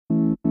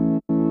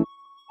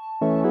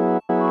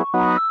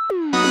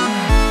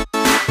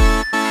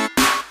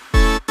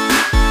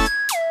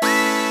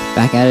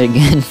back at it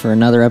again for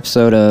another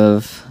episode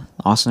of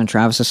Austin and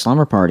Travis's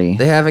Slumber Party.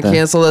 They haven't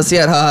canceled us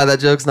yet. Ha, that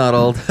joke's not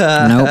old. Nope.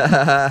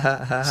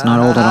 It's not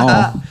old at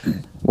all.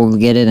 We'll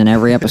get it in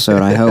every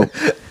episode, I hope.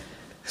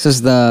 This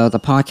is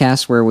the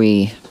podcast where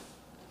we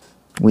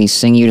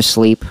sing you to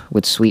sleep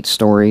with sweet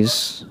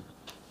stories.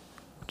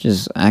 Which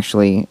is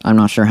actually, I'm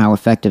not sure how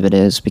effective it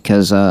is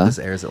because... this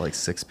airs at like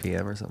 6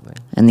 p.m. or something.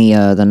 And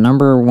the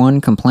number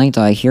one complaint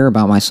I hear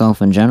about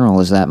myself in general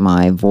is that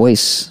my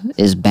voice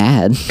is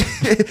bad.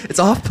 It's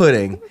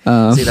off-putting.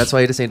 See, that's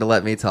why you just need to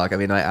let me talk. I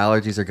mean, my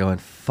allergies are going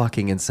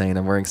fucking insane.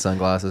 I'm wearing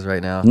sunglasses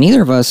right now.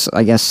 Neither of us,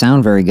 I guess,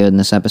 sound very good in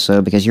this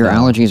episode because your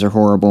allergies are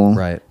horrible.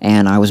 Right.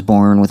 And I was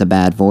born with a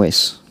bad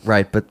voice.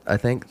 Right, but I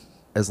think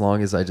as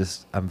long as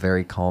I'm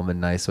very calm and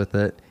nice with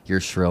it, your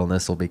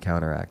shrillness will be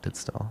counteracted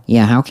still.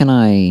 Yeah, how can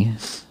I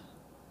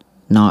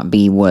not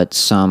be what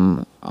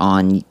some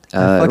on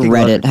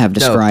Reddit have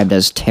described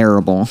as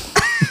terrible?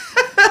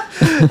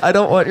 I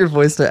don't want your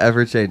voice to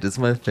ever change. It's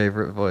my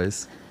favorite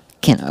voice.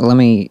 Let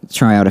me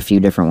try out a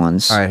few different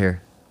ones. All right,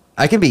 here.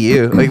 I can be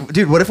you. Like,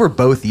 dude, what if we're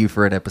both you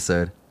for an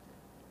episode?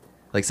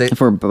 Like, say... If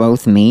we're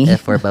both me?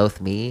 If we're both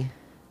me?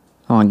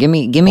 Hold on, give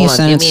me a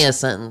sentence. Give me a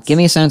sentence. Give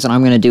me a sentence, and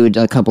I'm going to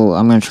do a couple...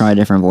 I'm going to try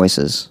different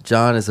voices.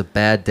 John is a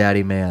bad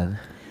daddy man.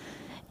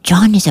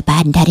 John is a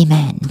bad daddy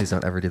man. Please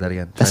don't ever do that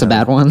again. That's a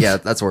bad one? Yeah,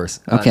 that's worse.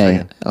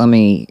 Okay,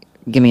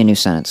 give me a new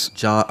sentence.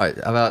 John, all right,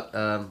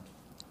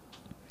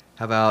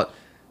 how about,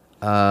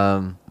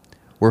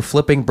 we're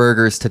flipping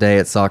burgers today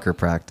at soccer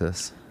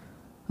practice.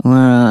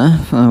 We're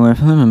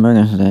flipping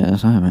burgers today at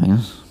soccer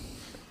practice.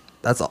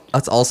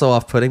 That's also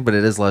off-putting, but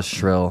it is less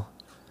shrill,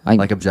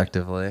 like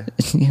objectively.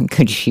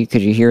 Could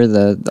you hear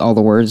all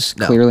the words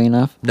clearly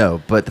enough?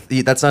 No, but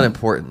that's not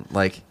important.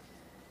 Like,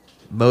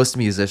 most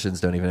musicians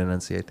don't even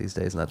enunciate these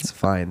days, and that's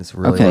fine. It's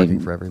really working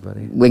for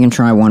everybody. We can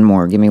try one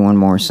more. Give me one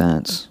more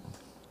sentence.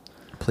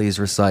 Please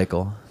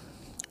recycle.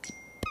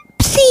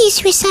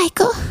 Please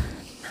recycle.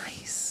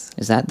 Nice.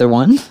 Is that the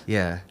one?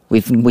 Yeah.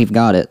 We've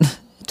got it.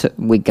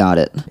 We got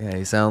it. Yeah,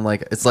 you sound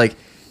like... It's like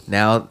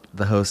now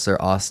the hosts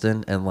are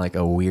Austin and like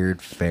a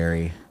weird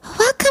fairy.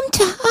 Welcome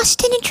to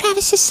Austin and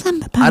Travis's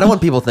Slumber Party. I don't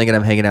want people thinking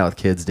I'm hanging out with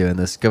kids doing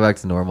this. Go back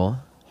to normal.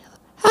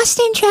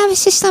 Austin and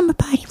Travis's Slumber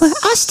Party, where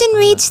Austin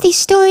reads these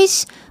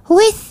stories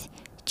with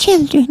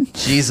children.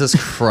 Jesus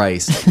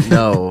Christ.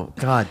 No.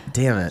 God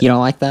damn it. You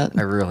don't like that?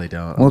 I really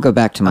don't. We'll go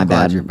back to my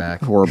bad,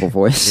 horrible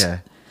voice.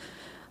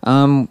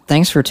 Yeah.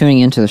 Thanks for tuning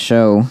into the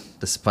show.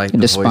 Despite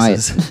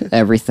voices.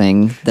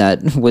 Everything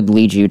that would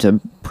lead you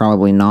to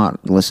probably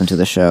not listen to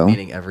the show.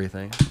 Meaning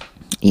everything.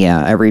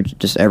 Yeah,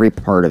 every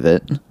part of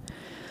it.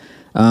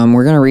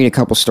 We're going to read a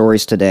couple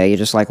stories today,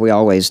 just like we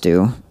always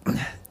do,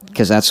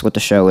 because that's what the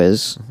show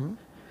is. Mm-hmm.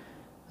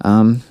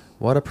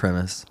 What a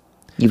premise.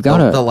 You've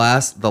got the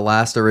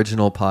last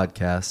original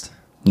podcast.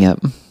 Yep.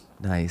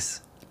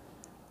 Nice.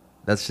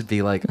 That should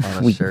be like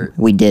on a shirt.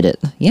 We did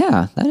it.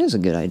 Yeah, that is a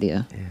good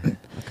idea. Yeah.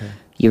 Okay.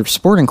 You're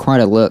sporting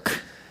quite a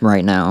look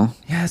right now.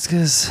 Yeah, it's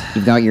because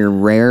you've got your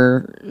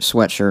rare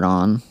sweatshirt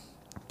on.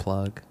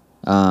 Plug.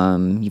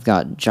 You've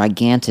got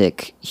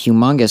gigantic,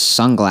 humongous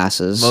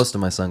sunglasses. Most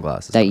of my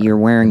sunglasses that you're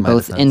wearing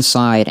both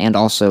inside and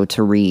also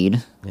to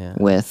read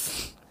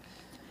with.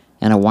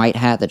 And a white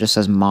hat that just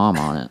says "Mom"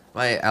 on it.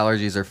 My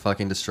allergies are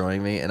fucking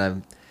destroying me,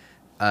 and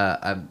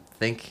I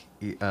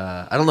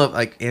don't know.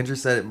 Like Andrew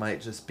said, it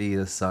might just be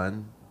the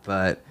sun,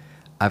 but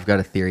I've got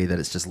a theory that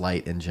it's just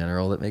light in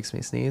general that makes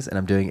me sneeze, and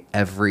I'm doing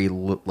every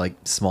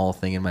small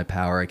thing in my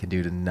power I can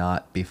do to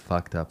not be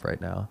fucked up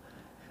right now.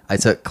 I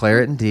took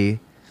Claritin D.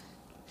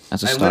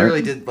 That's a start. I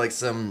literally did like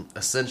some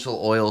essential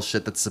oil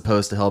shit that's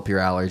supposed to help your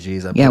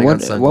allergies. I'm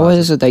what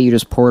was it that you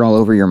just poured all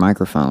over your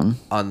microphone?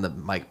 On the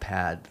mic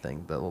pad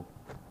thing, the little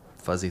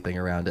fuzzy thing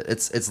around it.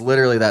 It's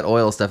literally that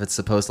oil stuff. It's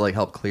supposed to like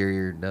help clear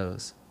your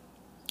nose.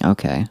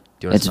 Okay.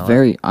 Do you want to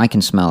smell it? I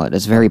can smell it.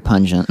 It's very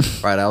pungent.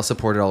 Right. I also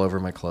poured it all over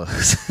my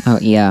clothes. Oh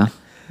yeah.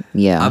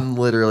 Yeah. I'm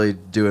literally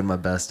doing my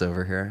best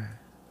over here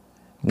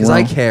because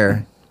I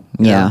care.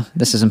 Yeah.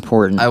 This is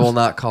important. I will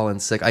not call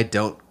in sick. I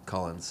don't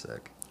call in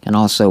sick. And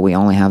also, we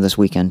only have this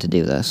weekend to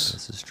do this.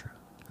 This is true.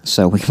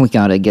 So we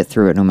got to get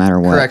through it no matter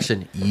what.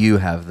 Correction. You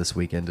have this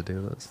weekend to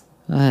do this.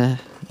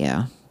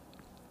 Yeah.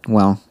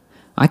 Well,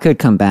 I could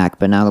come back,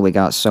 but now that we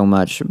got so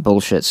much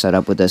bullshit set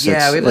up with this, we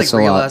had like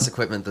real ass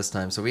equipment this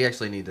time, so we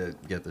actually need to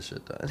get this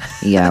shit done.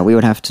 Yeah, we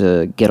would have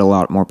to get a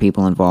lot more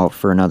people involved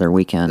for another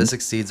weekend. This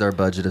exceeds our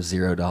budget of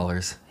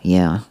 $0.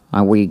 Yeah,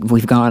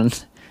 we've gone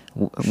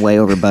way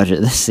over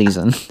budget this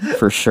season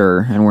for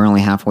sure, and we're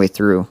only halfway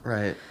through.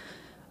 Right.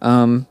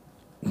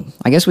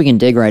 I guess we can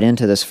dig right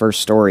into this first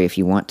story if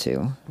you want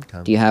to.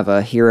 Okay. Do you have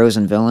a Heroes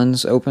and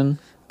Villains open?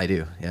 I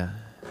do. Yeah.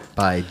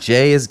 By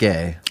Jay is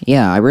Gay.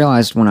 Yeah, I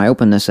realized when I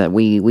opened this that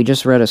we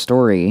just read a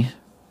story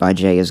by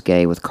Jay is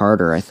Gay with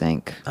Carter, I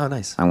think. Oh,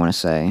 nice. I want to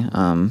say. So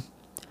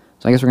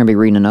I guess we're going to be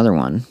reading another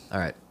one. All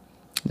right.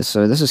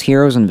 So this is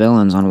Heroes and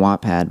Villains on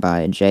Wattpad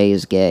by Jay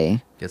is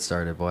Gay. Get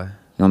started, boy. You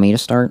want me to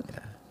start? Yeah.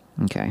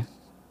 Okay.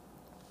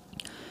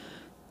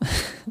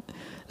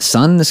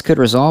 Son, this could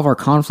resolve our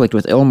conflict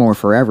with Ilmore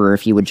forever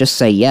if you would just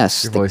say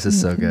yes. Your voice is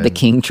so good. The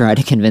king tried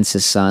to convince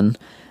his son.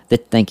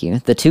 Thank you.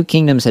 The two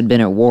kingdoms had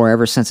been at war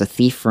ever since a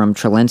thief from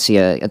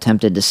Trelencia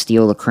attempted to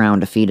steal the crown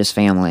to feed his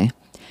family.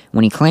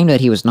 When he claimed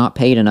that he was not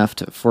paid enough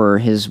for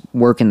his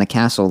work in the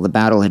castle, the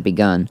battle had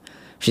begun.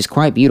 She's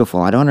quite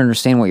beautiful. I don't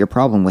understand what your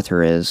problem with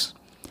her is.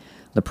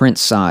 The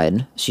prince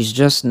sighed. She's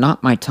just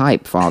not my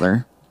type,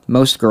 father.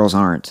 Most girls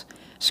aren't.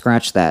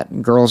 Scratch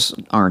that. Girls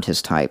aren't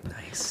his type.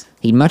 Nice.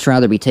 He'd much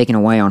rather be taken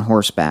away on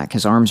horseback,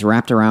 his arms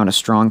wrapped around a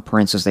strong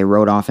prince as they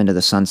rode off into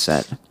the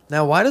sunset.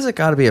 Now, why does it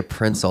gotta be a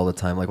prince all the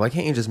time? Like, why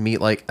can't you just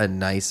meet, like, a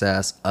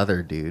nice-ass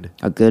other dude?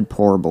 A good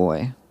poor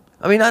boy.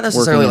 I mean, not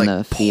necessarily, Working in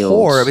like, the fields.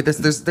 poor. I mean,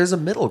 there's a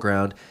middle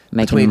ground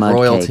Making between mud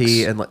royalty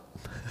cakes. and, like...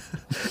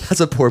 That's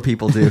what poor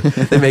people do.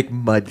 They make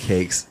mud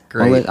cakes.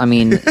 Great. Well, I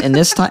mean, in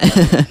this type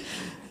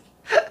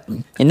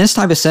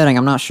of setting,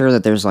 I'm not sure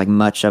that there's like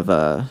much of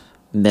a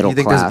middle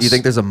class. You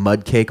think there's a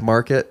mud cake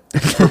market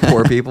for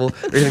poor people?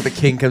 Or you think the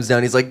king comes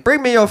down, he's like,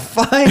 bring me your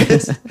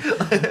finest?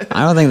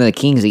 I don't think the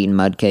king's eating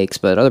mud cakes,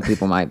 but other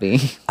people might be.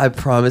 I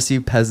promise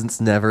you,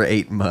 peasants never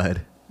ate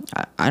mud.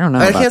 I don't know.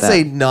 I about can't that.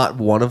 say not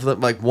one of them.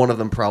 Like, one of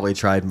them probably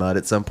tried mud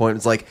at some point.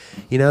 It's like,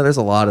 there's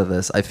a lot of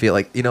this. I feel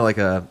like, like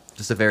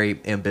just a very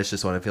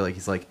ambitious one. I feel like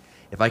he's like,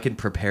 if I can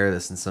prepare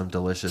this in some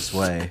delicious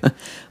way.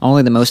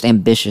 Only the most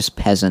ambitious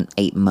peasant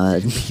ate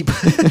mud.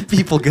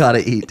 People gotta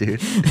eat,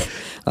 dude.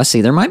 Let's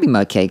see. There might be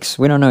mud cakes.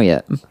 We don't know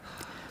yet.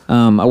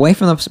 Away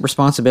from the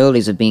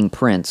responsibilities of being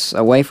prince,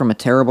 away from a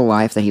terrible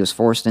life that he was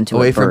forced into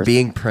Away at from birth.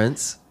 being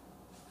prince?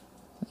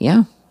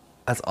 Yeah,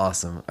 That's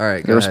awesome. All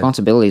right, the go ahead.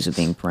 responsibilities of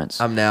being prince.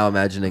 I'm now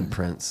imagining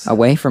Prince.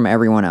 Away from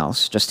everyone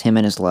else, just him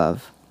and his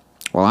love.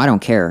 Well, I don't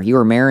care. You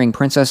are marrying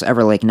Princess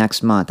Everlake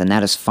next month, and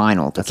that is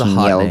final, the That's a king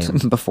hot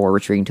yelled name. before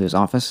retreating to his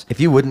office. If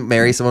you wouldn't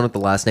marry someone with the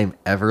last name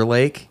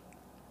Everlake,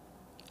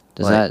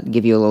 Does Like- that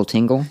give you a little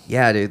tingle?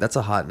 yeah, dude, that's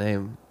a hot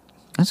name.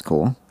 That's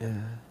cool. Yeah.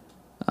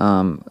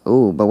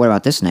 Ooh, but what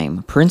about this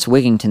name? Prince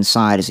Wigington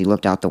sighed as he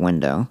looked out the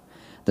window.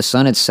 The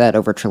sun had set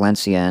over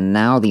Trelencia, and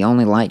now the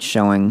only lights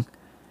showing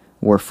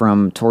were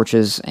from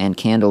torches and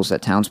candles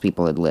that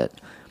townspeople had lit.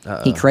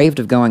 He craved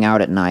of going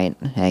out at night.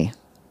 Hey,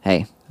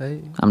 Hey,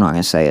 I'm not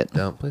going to say it.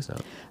 please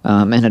don't.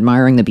 And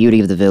admiring the beauty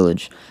of the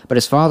village. But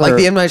his father... Like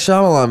the M. Night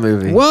Shyamalan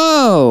movie.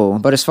 Whoa!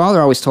 But his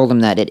father always told him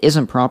that it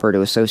isn't proper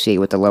to associate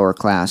with the lower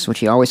class, which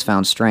he always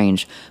found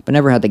strange, but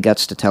never had the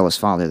guts to tell his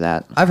father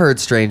that. I've heard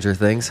Stranger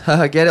Things.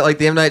 Get it? Like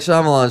the M. Night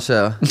Shyamalan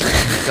show.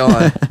 Go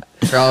on.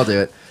 Sure, I'll do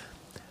it.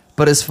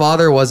 But his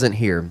father wasn't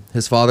here.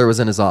 His father was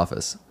in his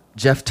office.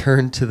 Jeff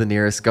turned to the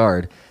nearest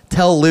guard.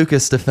 Tell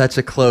Lucas to fetch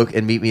a cloak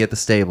and meet me at the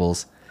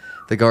stables.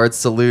 The guard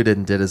saluted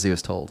and did as he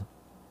was told.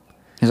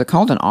 Is it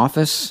called an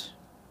office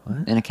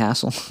in a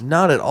castle?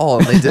 Not at all.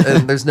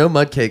 And there's no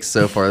mud cakes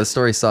so far. The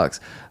story sucks.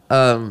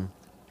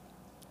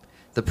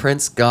 The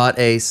prince got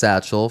a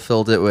satchel,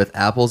 filled it with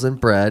apples and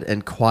bread,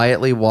 and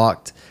quietly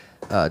walked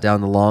down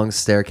the long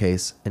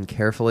staircase and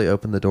carefully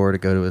opened the door to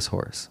go to his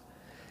horse.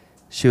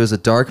 She was a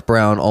dark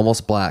brown,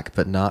 almost black,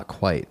 but not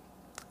quite.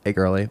 Hey,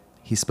 girlie.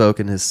 He spoke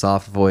in his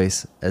soft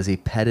voice as he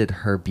petted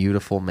her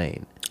beautiful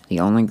mane. The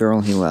only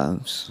girl he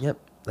loves. Yep,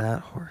 that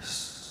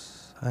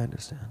horse. I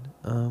understand.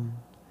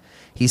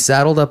 He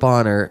saddled up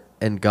on her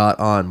and got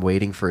on,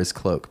 waiting for his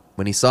cloak.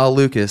 When he saw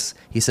Lucas,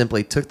 he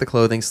simply took the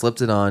clothing,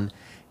 slipped it on,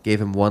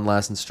 gave him one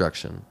last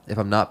instruction. If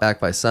I'm not back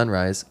by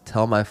sunrise,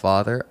 tell my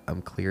father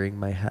I'm clearing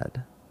my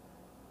head.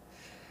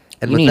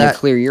 And You need to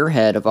clear your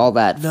head of all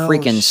that No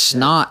freaking shit.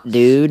 snot,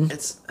 dude.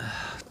 It's.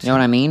 You know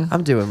what I mean?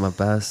 I'm doing my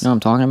best. You know what I'm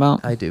talking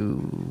about? I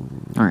do.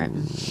 All right.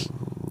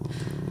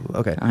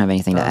 Okay. I don't have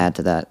anything to add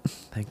to that.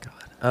 Thank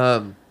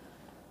God.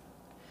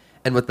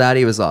 And with that,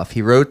 he was off.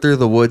 He rode through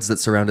the woods that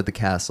surrounded the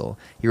castle.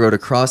 He rode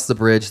across the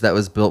bridge that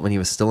was built when he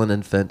was still an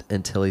infant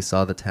until he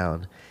saw the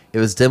town. It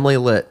was dimly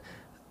lit,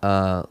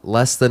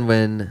 less than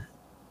when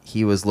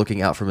he was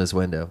looking out from his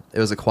window. It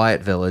was a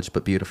quiet village,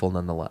 but beautiful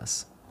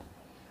nonetheless.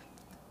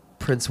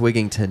 Prince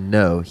Wigington,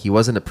 no, he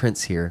wasn't a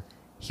prince here.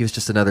 He was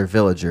just another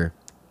villager.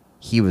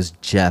 He was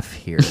Jeff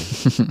here.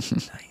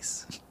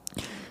 Nice.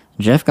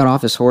 Jeff got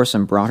off his horse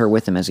and brought her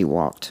with him as he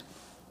walked.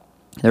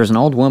 There was an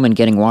old woman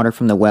getting water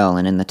from the well,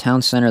 and in the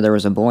town center there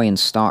was a boy in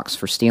stocks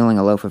for stealing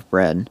a loaf of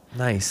bread.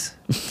 Nice.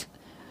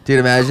 Dude,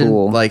 imagine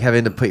Cool. like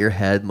having to put your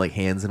head, like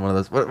hands in one of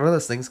those. What are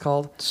those things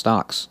called?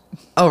 Stocks.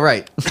 Oh,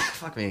 right.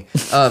 Fuck me.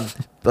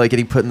 Like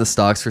getting put in the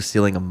stocks for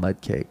stealing a mud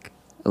cake.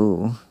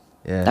 Ooh.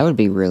 Yeah. That would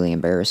be really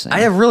embarrassing.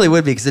 I really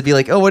would be, because it'd be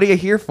like, oh, what are you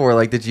here for?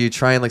 Like, did you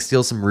try and like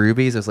steal some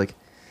rubies? I was like,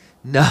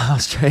 no, I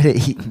was trying to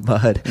eat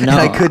mud. No. And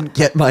I couldn't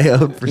get my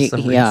own for some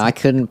reason. Yeah, I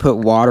couldn't put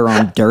water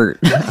on dirt.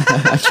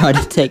 I tried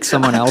to take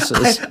someone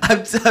else's.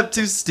 I'm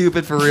too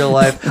stupid for real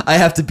life. I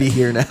have to be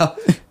here now.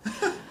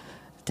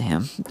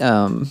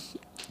 Damn.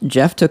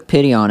 Jeff took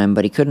pity on him,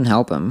 but he couldn't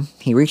help him.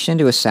 He reached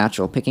into his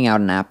satchel, picking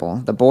out an apple.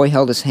 The boy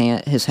held his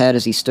head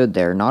as he stood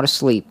there, not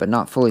asleep, but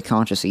not fully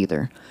conscious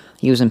either.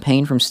 He was in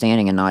pain from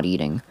standing and not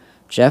eating.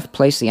 Jeff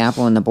placed the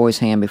apple in the boy's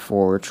hand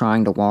before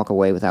trying to walk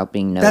away without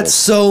being noticed. That's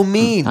so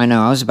mean. I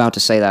know. I was about to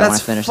say that when I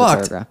That's finished the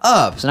fucked paragraph.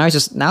 up. So now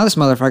this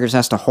motherfucker just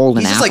has to hold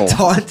He's an just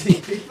apple. like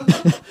taunting people.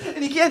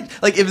 And he can't,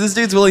 like, if this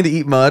dude's willing to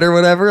eat mud or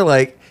whatever,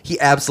 like, he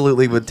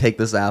absolutely would take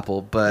this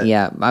apple, but.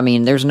 Yeah, I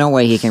mean, there's no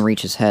way he can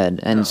reach his head,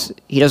 and No.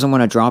 he doesn't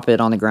want to drop it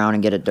on the ground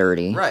and get it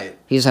dirty. Right.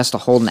 He just has to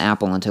hold an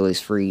apple until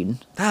he's freed.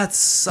 That's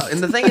so, and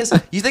the thing is,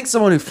 you think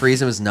someone who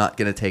frees him is not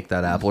going to take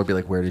that apple or be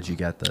like, where did you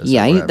get this?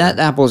 Yeah, or whatever. that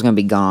apple is gonna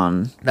be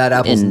gone. That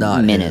apple's in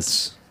not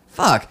minutes. his.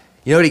 Fuck.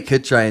 You know what he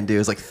could try and do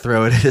is like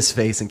throw it at his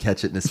face and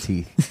catch it in his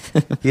teeth.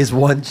 He has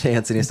one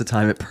chance and he has to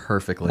time it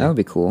perfectly. That would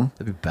be cool.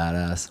 That'd be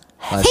badass.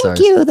 5 Thank stars.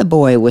 you. The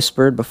boy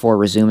whispered before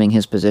resuming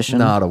his position.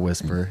 Not a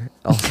whisper.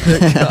 Oh,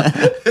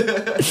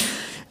 God.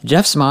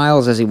 Jeff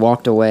smiles as he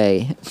walked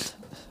away.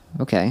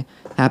 Okay.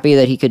 Happy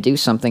that he could do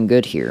something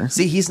good here.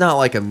 See, he's not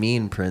like a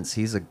mean prince.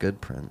 He's a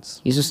good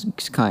prince. He's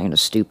just kind of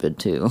stupid,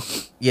 too.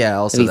 Yeah,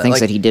 also If he thinks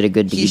that he did a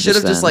good He deed should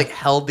have just just then. like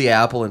held the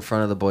apple in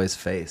front of the boy's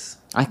face.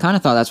 I kind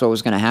of thought that's what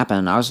was going to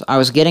happen. I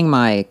was getting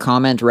my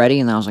comment ready,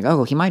 and I was like,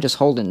 oh, he might just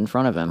hold it in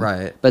front of him.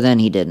 Right. But then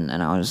he didn't,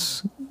 and I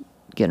was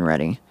getting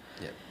ready.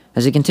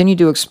 As he continued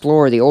to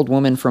explore, the old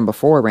woman from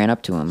before ran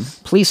up to him.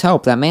 Please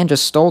help, that man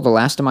just stole the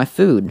last of my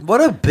food.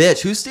 What a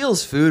bitch. Who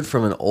steals food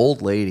from an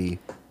old lady?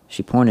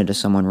 She pointed to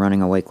someone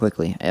running away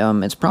quickly.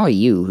 It's probably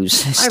you who's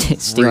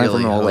stealing from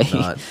an old lady.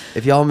 Not.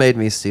 If y'all made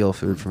me steal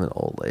food from an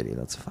old lady,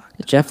 that's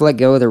fucked. Jeff let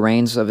go of the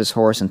reins of his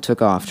horse and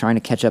took off, trying to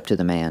catch up to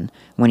the man.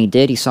 When he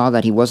did, he saw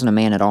that he wasn't a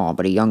man at all,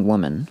 but a young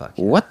woman. Fuck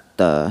yeah. What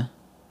the?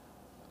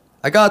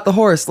 I got the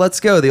horse. Let's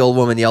go, the old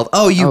woman yelled.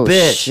 Oh, you Oh,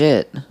 bitch.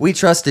 shit. We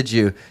trusted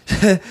you.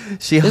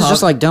 She This is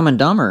just like Dumb and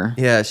Dumber.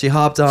 Yeah, she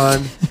hopped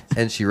on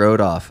and she rode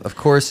off. Of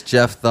course,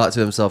 Jeff thought to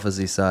himself as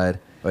he sighed.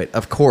 Wait,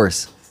 of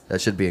course. That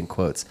should be in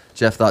quotes.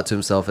 Jeff thought to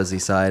himself as he It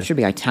sighed. should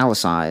be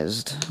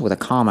italicized with a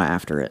comma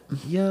after it.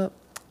 Yep.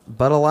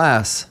 But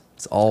alas,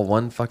 it's all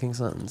one fucking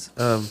sentence.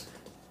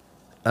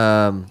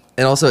 And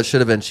also it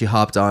should have been she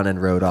hopped on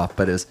and rode off,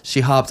 but it was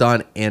she hopped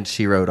on and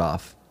she rode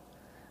off.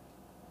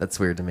 That's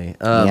weird to me.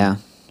 Yeah.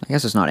 I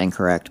guess it's not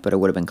incorrect, but it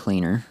would have been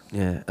cleaner.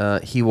 Yeah.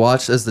 He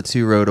watched as the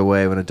two rode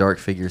away when a dark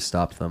figure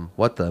stopped them.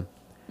 What the?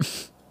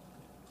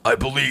 I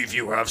believe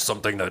you have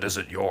something that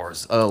isn't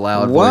yours. A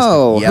loud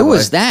Whoa, voice. Yeah, who boy.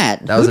 was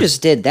that? That was Who a-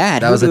 just did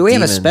that? that was a Do we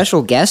have a demon.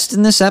 special guest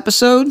in this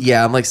episode?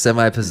 Yeah, I'm like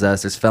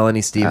semi-possessed. There's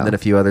Felony Steve and Oh. then a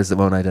few others that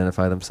won't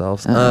identify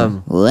themselves.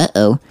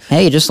 Uh-oh.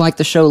 Hey, just like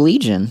the show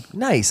Legion.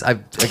 Nice. I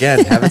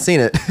again haven't seen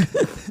it.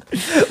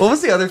 What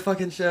was the other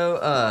fucking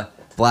show?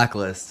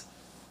 Blacklist.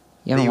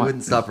 You That haven't you wa-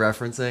 wouldn't stop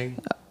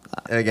referencing.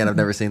 And again, I've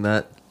never seen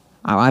that.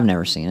 Oh, I've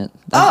never seen it.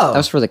 Oh.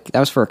 That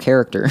was for a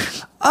character.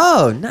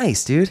 Oh,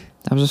 nice, dude.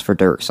 That was just for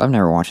Dirks. I've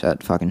never watched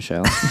that fucking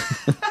show.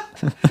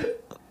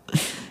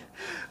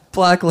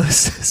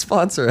 Blacklist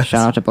sponsor us.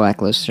 Shout out to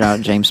Blacklist. Shout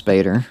out James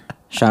Spader.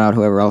 Shout out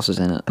whoever else is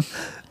in it.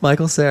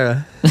 Michael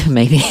Sarah.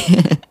 Maybe.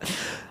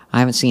 I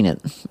haven't seen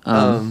it.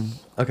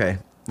 Okay.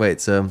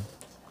 Wait. So,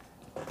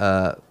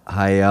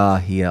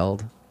 hiya, he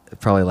yelled.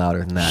 Probably louder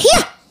than that.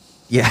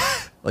 Yeah,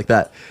 like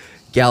that.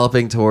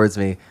 Galloping towards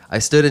me. I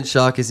stood in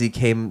shock as he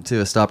came to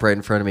a stop right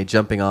in front of me,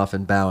 jumping off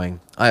and bowing.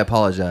 I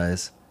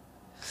apologize.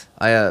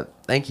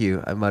 Thank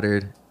you, I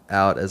muttered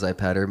out as I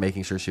pet her,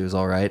 making sure she was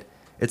all right.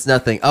 It's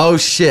nothing. Oh,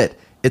 shit.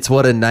 It's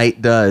what a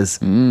knight does.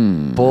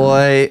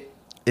 Boy,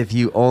 if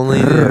you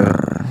only knew.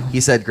 He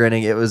said,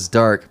 grinning. It was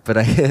dark, but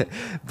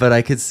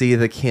I could see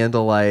the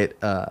candlelight.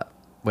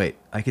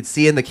 I could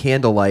see in the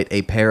candlelight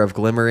a pair of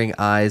glimmering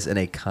eyes and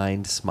a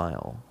kind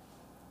smile.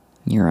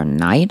 You're a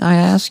knight, I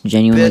asked,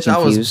 genuinely Bitch,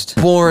 confused.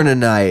 I was born a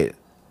knight.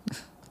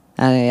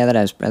 Yeah, that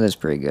is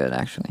pretty good,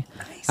 actually.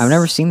 I've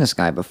never seen this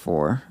guy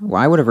before.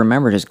 Well, I would have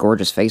remembered his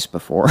gorgeous face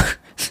before.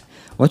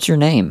 What's your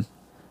name?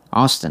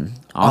 Austin.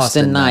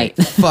 Austin Knight.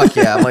 Fuck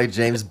yeah, I'm like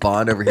James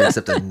Bond over here,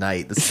 except a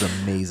knight. This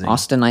is amazing.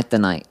 Austin Knight the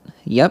Knight.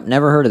 Yep,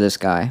 never heard of this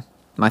guy.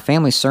 My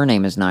family's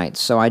surname is Knight,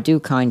 so I do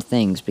kind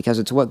things because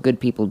it's what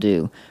good people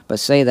do. But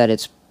say that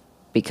it's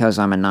because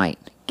I'm a knight.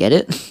 Get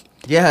it?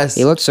 Yes.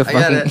 He looked so I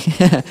get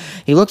fucking it.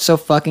 he looked so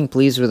fucking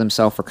pleased with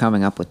himself for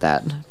coming up with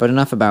that. But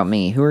enough about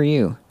me. Who are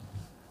you?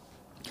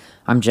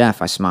 I'm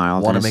Jeff, I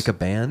smiled. Want to and make a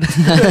band?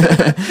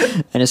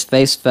 and his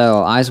face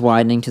fell, eyes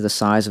widening to the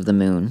size of the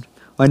moon.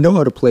 I know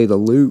how to play the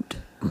lute.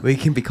 We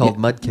can be called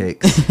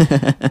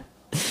Mudcakes.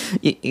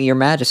 Your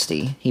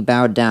Majesty. He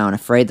bowed down,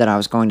 afraid that I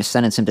was going to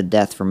sentence him to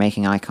death for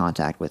making eye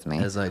contact with me.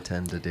 As I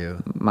tend to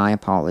do. My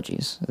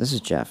apologies. This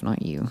is Jeff,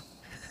 not you.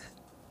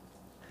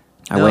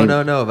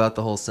 No, about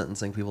the whole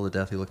sentencing people to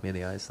death who look me in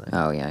the eyes thing.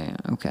 Oh, yeah,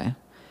 okay.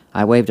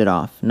 I waved it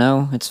off.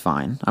 No, it's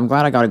fine. I'm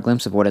glad I got a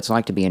glimpse of what it's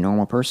like to be a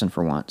normal person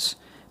for once.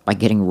 By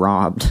getting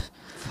robbed.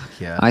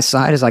 Yeah. I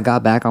sighed as I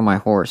got back on my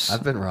horse.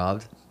 I've been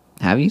robbed.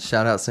 Have you?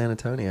 Shout out San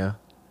Antonio.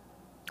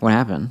 What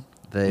happened?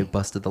 They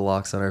busted the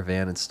locks on our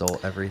van and stole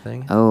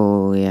everything.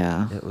 Oh,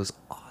 yeah. It was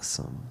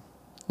awesome.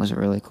 Was it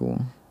really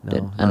cool?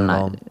 No, not at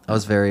all. I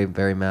was very,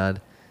 very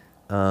mad.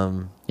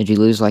 Did you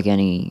lose like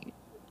any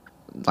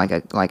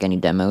any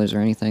demos or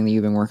anything that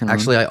you've been working on?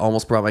 Actually, I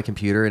almost brought my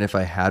computer, and if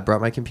I had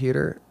brought my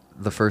computer,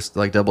 the first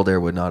like Double Dare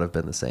would not have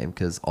been the same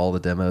because all the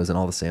demos and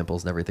all the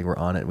samples and everything were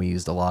on it, and we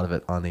used a lot of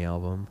it on the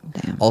album.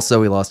 Damn. Also,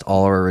 we lost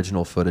all our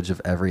original footage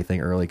of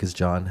everything early because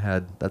John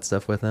had that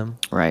stuff with him.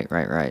 Right.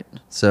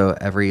 So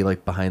every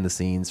like behind the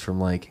scenes from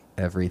like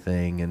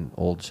everything and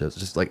old shows,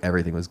 just like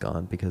everything was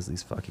gone because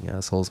these fucking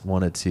assholes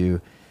wanted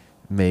to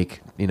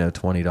make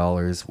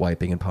 $20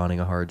 wiping and pawning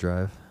a hard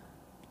drive.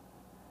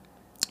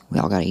 We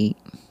all gotta eat.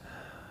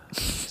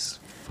 Jesus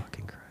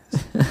fucking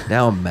Christ.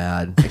 Now I'm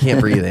mad. I can't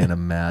breathe and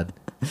I'm mad.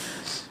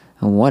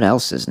 What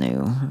else is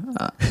new?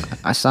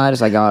 I sighed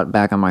as I got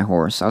back on my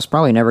horse. I was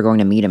probably never going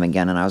to meet him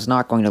again, and I was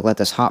not going to let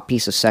this hot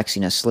piece of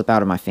sexiness slip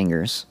out of my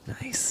fingers.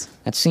 Nice.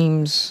 That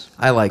seems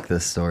I like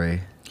this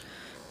story.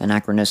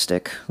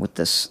 anachronistic with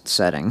this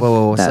setting.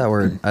 Whoa, what's that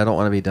word? I don't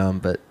want to be dumb,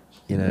 but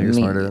you're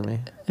smarter than me.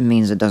 It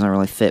means it doesn't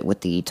really fit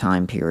with the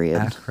time period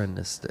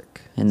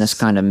Anachronistic. in this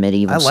kind of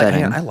medieval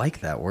setting. I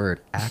like that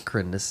word.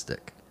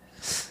 Anachronistic.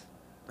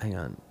 Hang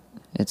on.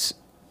 It's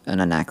an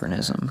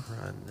anachronism.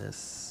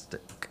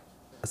 Anachronistic.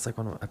 That's like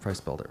I probably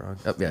spelled it wrong.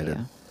 Oh, yeah, I did.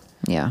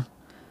 Yeah.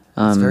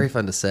 It's very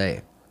fun to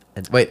say.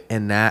 And wait,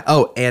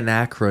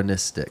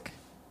 anachronistic.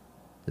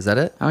 Is that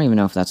it? I don't even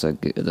know if that's a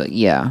good...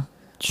 yeah.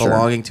 Sure.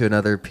 Belonging to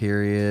another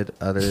period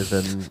other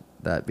than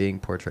that being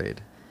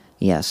portrayed.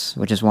 Yes,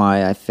 which is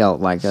why I felt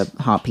like a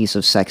hot piece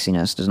of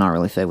sexiness does not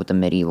really fit with the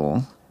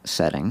medieval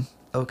setting.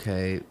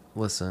 Okay,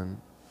 listen.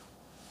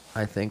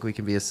 I think we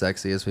can be as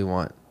sexy as we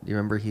want. You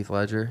remember Heath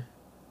Ledger?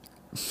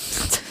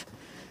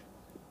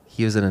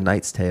 He was in A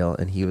Knight's Tale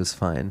and he was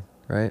fine,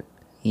 right?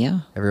 Yeah.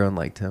 Everyone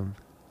liked him.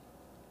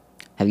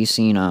 Have you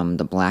seen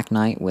The Black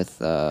Knight with...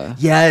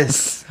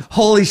 Yes!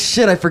 Holy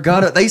shit, I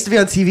forgot it. That used to be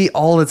on TV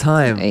all the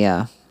time.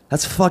 Yeah.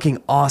 That's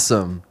fucking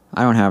awesome.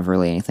 I don't have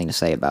really anything to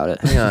say about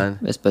it. Hang on.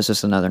 It's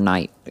just another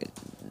knight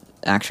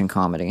action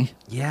comedy.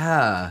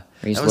 Yeah.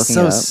 He's that was looking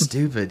so it up.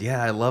 stupid.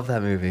 Yeah, I love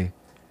that movie.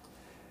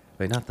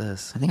 Wait, not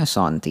this. I think I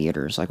saw it in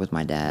theaters, like with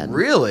my dad.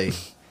 Really?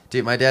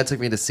 Dude, my dad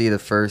took me to see the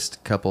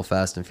first couple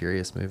Fast and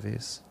Furious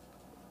movies.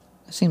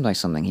 It seems like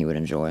something he would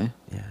enjoy.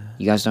 Yeah.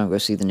 You guys don't go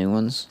see the new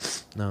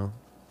ones? No.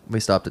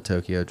 We stopped at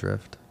Tokyo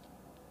Drift.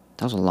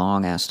 That was a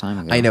long ass time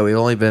ago. I know, we've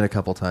only been a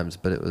couple times,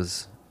 but it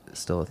was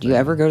still a thing. Do you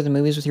ever go to the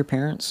movies with your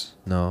parents?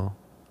 No.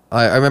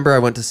 I remember I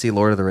went to see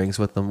Lord of the Rings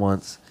with them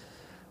once.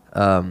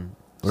 Was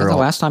that the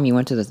last time you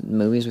went to the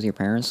movies with your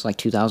parents? Like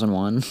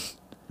 2001?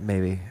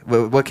 Maybe.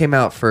 What came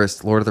out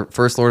first? Lord of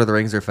the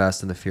Rings or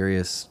Fast and the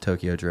Furious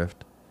Tokyo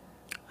Drift?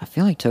 I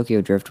feel like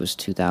Tokyo Drift was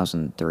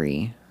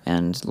 2003,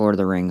 and Lord of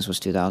the Rings was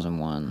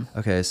 2001.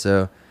 Okay,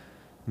 so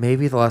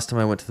maybe the last time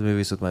I went to the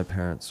movies with my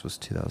parents was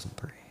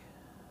 2003.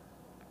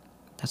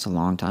 That's a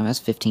long time. That's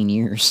 15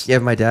 years. Yeah,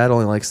 my dad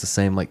only likes the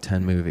same like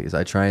 10 movies.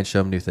 I try and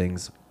show him new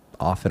things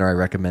often, or I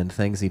recommend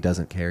things. He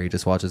doesn't care. He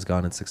just watches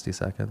Gone in 60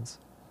 Seconds.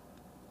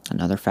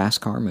 Another fast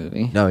car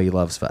movie. No, he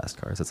loves fast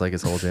cars. It's like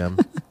his whole jam.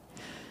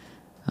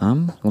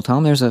 Well, tell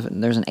him there's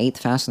an 8th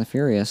Fast and the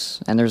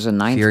Furious, and there's a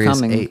 9th Furious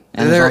coming, 8.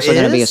 and there's also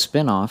going to be a is?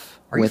 spin-off.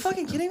 Are you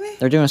fucking kidding me?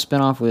 They're doing a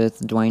spin-off with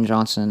Dwayne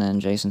Johnson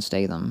and Jason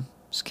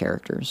Statham's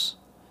characters.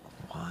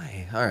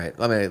 Why? All right.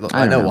 I mean,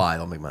 I I know don't know. why.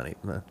 They'll make money.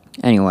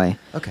 Anyway,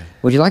 Okay.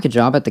 would you like a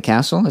job at the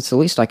castle? It's the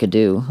least I could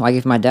do. Like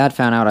if my dad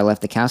found out I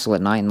left the castle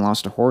at night and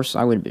lost a horse,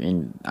 I would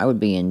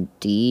be in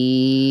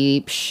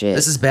deep shit.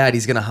 This is bad.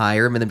 He's gonna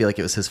hire him and then be like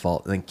it was his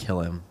fault and then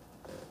kill him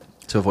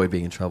to avoid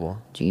being in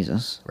trouble.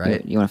 Jesus.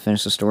 Right. You want to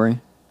finish the story?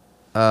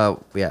 Yeah.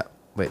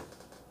 Wait.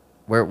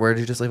 Where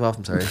did you just leave off?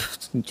 I'm sorry.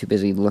 I'm too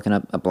busy looking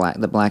up the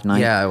Black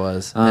Knight. Yeah, I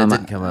was. And it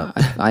didn't come up.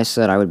 I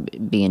said I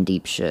would be in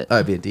deep shit. Oh,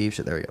 it'd be a deep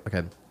shit. There we go.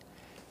 Okay.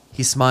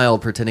 He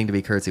smiled, pretending to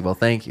be curtsy. Well,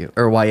 thank you.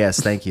 Or why, yes,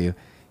 thank you.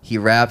 He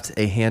wrapped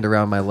a hand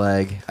around my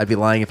leg. I'd be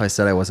lying if I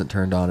said I wasn't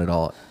turned on at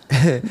all.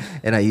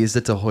 And I used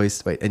it to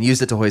hoist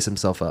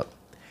himself up.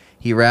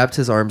 He wrapped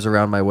his arms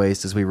around my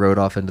waist as we rode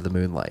off into the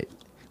moonlight.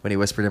 When he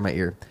whispered in my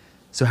ear,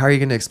 "So how are you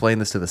going to explain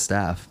this to the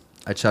staff?"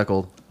 I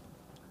chuckled.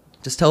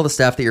 "Just tell the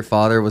staff that your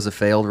father was a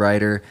failed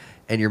writer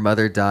and your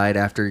mother died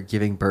after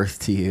giving birth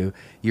to you.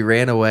 You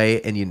ran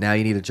away and now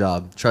you need a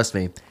job. Trust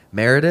me.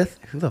 Meredith,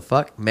 who the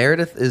fuck?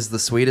 Meredith is the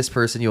sweetest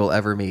person you will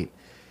ever meet."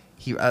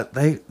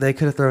 They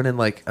could have thrown in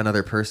like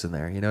another person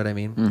there. You know what I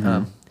mean?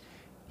 Mm-hmm.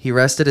 He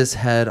rested his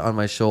head on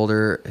my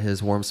shoulder,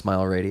 his warm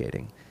smile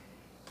radiating.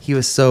 He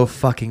was so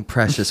fucking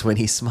precious when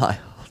he smiled.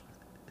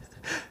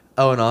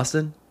 "Oh, and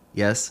Austin?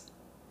 Yes?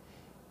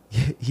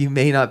 You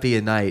may not be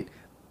a knight,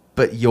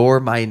 but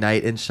you're my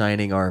knight in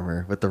shining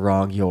armor with the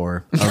wrong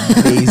your.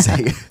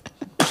 Amazing."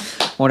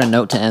 What a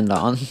note to end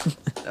on.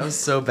 That was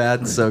so bad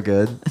and so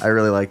good. I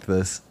really liked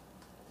this.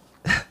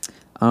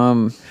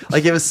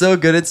 Like it was so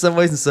good in some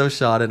ways and so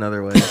shot in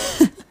other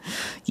ways.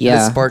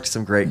 yeah. It sparked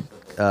some great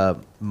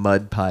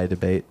mud pie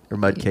debate or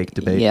mud cake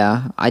debate.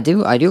 Yeah, I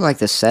do like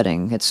this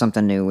setting. It's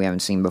something new we haven't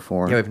seen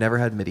before. Yeah, we've never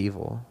had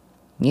medieval.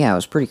 Yeah, it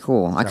was pretty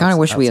cool. I kind of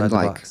wish we had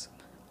Outside the like box.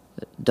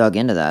 dug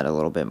into that a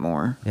little bit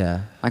more.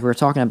 Yeah. Like we were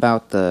talking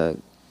about the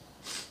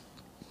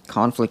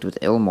conflict with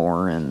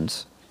Ilmore and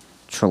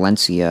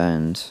Trolencia,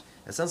 and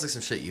It sounds like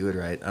some shit you would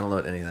write. I don't know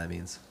what any of that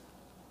means.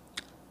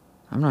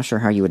 I'm not sure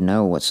how you would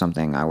know what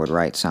something I would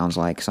write sounds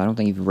like, because I don't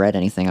think you've read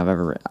anything I've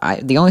ever.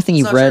 The only thing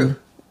It's you've not read,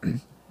 true.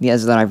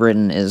 yes, that I've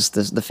written is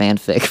the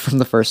fanfic from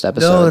the first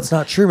episode. No, that's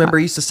not true. Remember,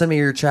 you used to send me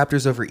your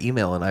chapters over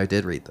email, and I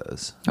did read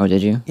those. Oh,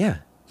 did you? Yeah.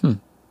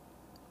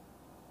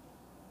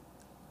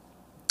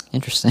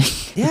 Interesting.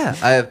 Yeah,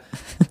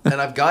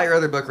 I've got your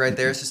other book right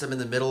there. It's just I'm in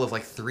the middle of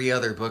like 3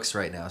 other books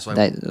right now. So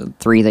That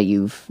 3 that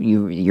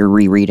you're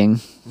rereading.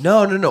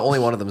 No. Only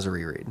one of them is a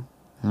reread.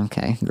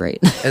 Okay, great.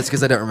 It's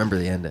because I don't remember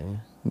the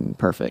ending.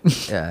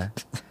 Perfect. Yeah,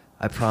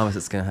 I promise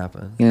it's gonna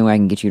happen. The only way I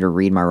can get you to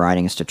read my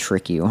writing is to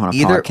trick you on a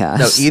podcast.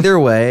 No, either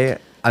way,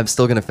 I'm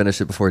still gonna finish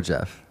it before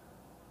Jeff.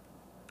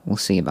 We'll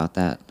see about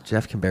that.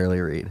 Jeff can barely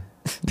read.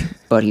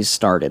 But he's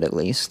started at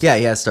least. Yeah,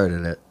 he has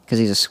started it. Because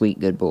he's a sweet,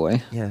 good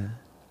boy. Yeah.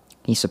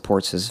 He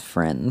supports his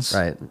friends.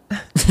 Right.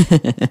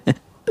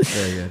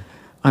 Very good.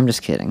 I'm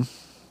just kidding.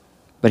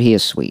 But he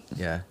is sweet.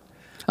 Yeah.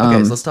 Okay,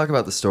 so Um, let's talk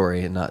about the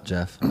story and not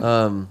Jeff.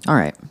 All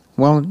right.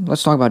 Well,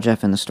 let's talk about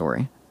Jeff in the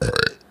story.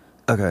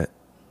 Okay.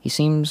 He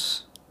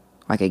seems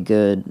like a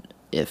good,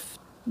 if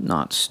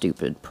not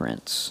stupid,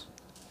 prince.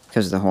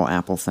 Because of the whole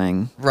Apple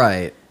thing.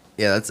 Right.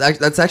 Yeah,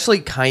 that's actually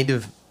kind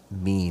of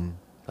mean.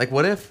 Like,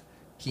 what if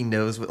he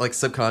knows, like,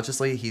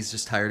 subconsciously he's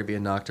just tired of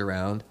being knocked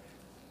around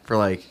for,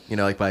 like, you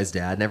know, like, by his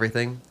dad and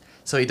everything?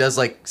 So he does,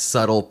 like,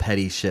 subtle,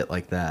 petty shit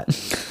like that.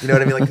 You know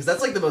what I mean? Like, because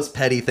that's, like, the most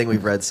petty thing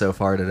we've read so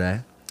far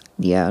today.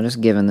 Yeah,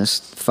 just giving this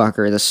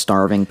fucker, this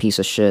starving piece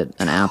of shit,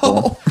 an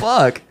apple. Oh,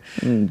 fuck.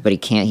 But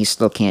he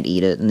still can't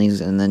eat it.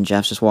 And then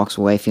Jeff just walks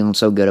away feeling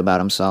so good about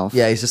himself.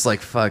 Yeah, he's just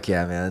like, fuck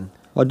yeah, man.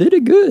 I did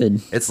it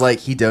good. It's like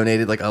he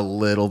donated, like, a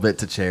little bit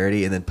to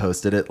charity and then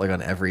posted it, like,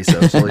 on every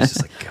social. He's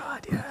just like,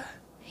 God, yeah.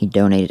 He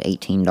donated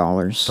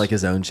 $18. It's like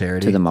his own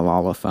charity. to the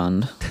Malala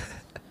Fund.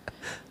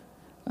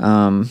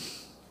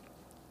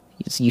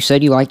 You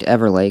said you liked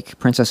Everlake,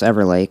 Princess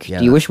Everlake. Yeah.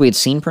 Do you wish we had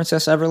seen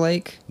Princess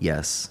Everlake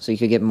Yes. so you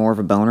could get more of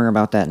a boner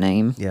about that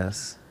name?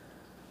 Yes.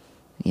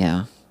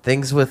 Yeah.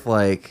 Things with,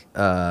 like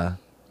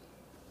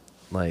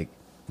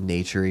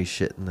nature-y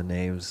shit in the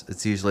names.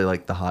 It's usually,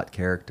 like, the hot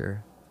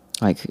character.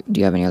 Like, do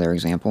you have any other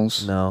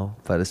examples? No,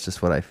 but it's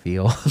just what I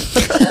feel.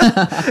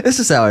 It's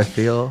just how I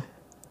feel.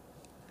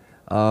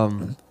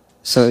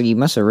 So you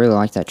must have really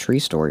liked that tree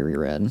story we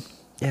read.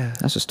 Yeah.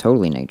 That's just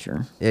totally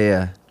nature.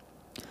 Yeah.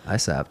 I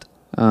sapped.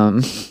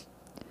 My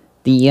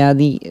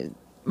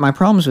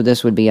problems with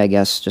this would be, I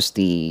guess, just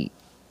the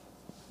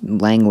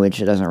language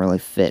that doesn't really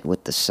fit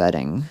with the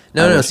setting.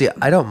 No, see,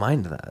 I don't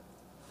mind that.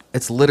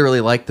 It's literally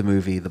like the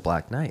movie The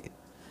Black Knight.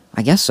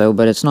 I guess so,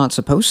 but it's not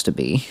supposed to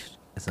be.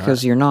 It's not.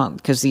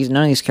 Because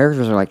none of these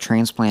characters are like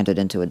transplanted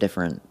into a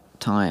different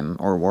time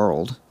or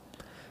world.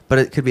 But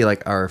it could be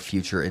like our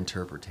future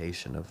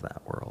interpretation of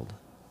that world.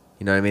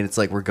 You know what I mean? It's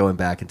like we're going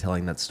back and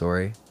telling that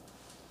story.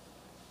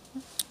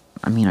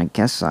 I mean, I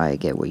guess I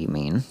get what you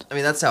mean. I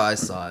mean, that's how I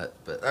saw it.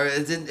 But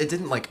it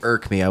didn't like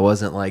irk me. I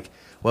wasn't like,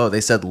 whoa,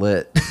 they said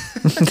lit.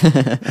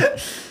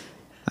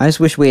 I just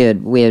wish we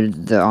had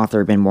the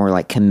author been more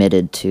like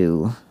committed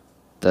to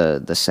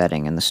the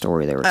setting and the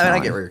story they were I telling.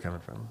 mean, I get where you're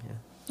coming from.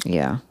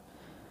 Yeah.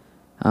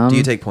 Yeah. Do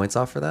you take points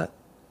off for that?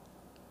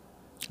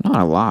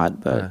 Not a lot,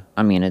 but Yeah.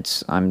 I mean,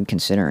 I'm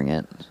considering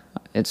it.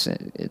 It's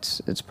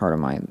part of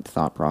my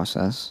thought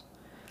process.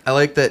 I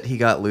like that he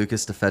got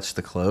Lucas to fetch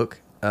the cloak,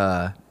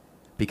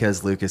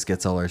 because Lucas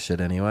gets all our shit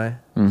anyway.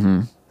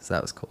 Mm-hmm. So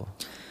that was cool.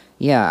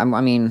 Yeah,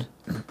 I mean,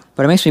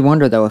 but it makes me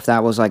wonder though if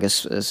that was like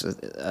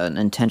an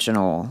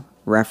intentional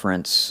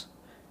reference,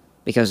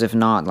 because if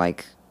not,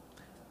 like,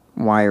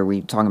 why are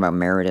we talking about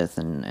Meredith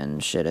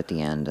and shit at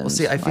the end? And Well,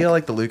 see, I feel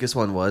like the Lucas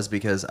one was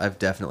because I've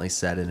definitely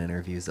said in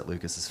interviews that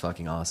Lucas is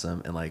fucking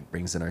awesome and, like,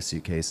 brings in our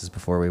suitcases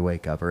before we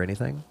wake up or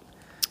anything.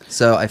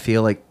 So I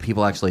feel like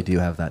people actually do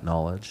have that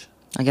knowledge.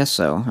 I guess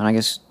so, and I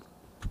guess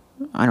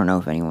I don't know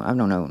if anyone. I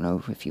don't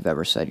know if you've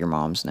ever said your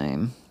mom's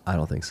name. I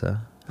don't think so.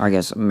 Or I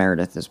guess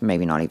Meredith is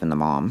maybe not even the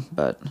mom,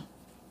 but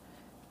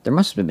there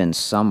must have been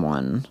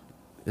someone.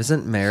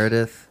 Isn't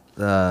Meredith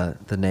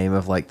the name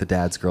of, like, the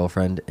dad's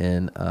girlfriend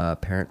in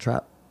Parent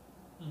Trap?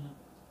 Mm-hmm.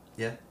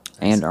 Yeah.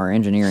 And our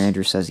engineer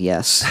Andrew says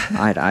yes.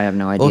 I have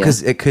no idea. Well,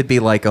 because it could be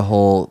like a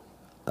whole.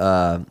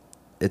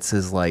 It's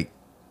his, like,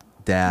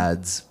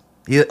 dad's.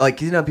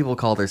 Like, you know, people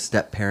call their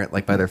step parent,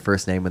 like, by their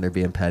first name when they're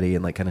being petty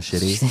and, like, kind of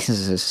shitty. This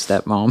is his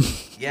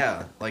stepmom.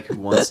 Yeah, like, who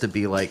wants to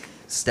be, like,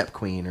 step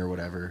queen or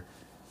whatever.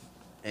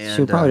 And,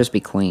 She would probably just be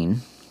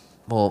queen.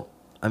 Well,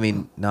 I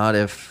mean, not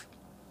if.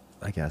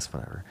 I guess,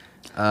 whatever.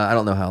 I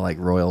don't know how, like,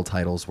 royal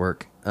titles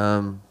work.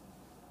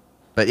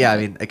 But yeah, I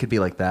mean, it could be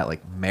like that,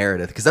 like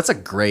Meredith, because that's a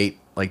great,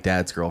 like,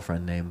 dad's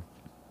girlfriend name.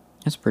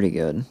 That's pretty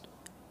good.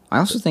 I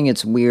also think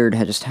it's weird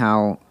just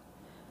how,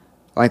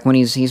 like, when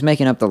he's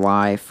making up the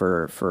lie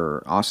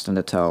for Austin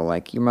to tell,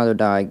 like, your mother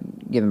died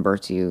giving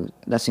birth to you.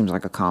 That seems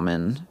like a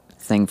common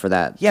thing for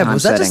that. Yeah, but time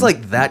was that just, setting.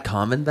 like, that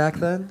common back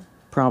then?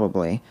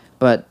 Probably,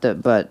 but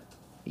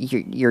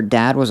your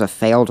dad was a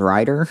failed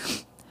writer.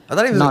 I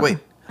thought he was Not- like,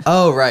 wait.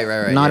 Oh,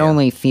 right. Not yeah.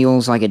 only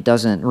feels like it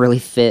doesn't really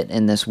fit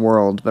in this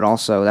world, but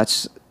also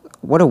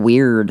what a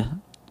weird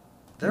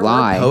there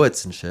lie. were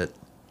poets and shit.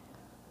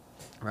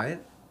 Right?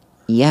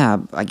 Yeah,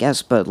 I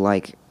guess, but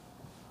like,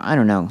 I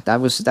don't know.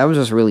 That was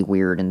just really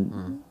weird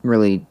and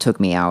really took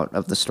me out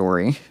of the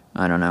story.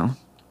 I don't know.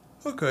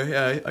 Okay,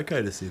 yeah, I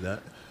kind of see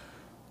that.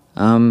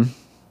 And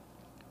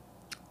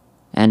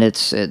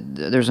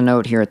there's a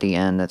note here at the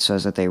end that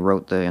says that they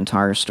wrote the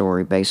entire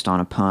story based on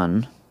a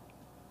pun,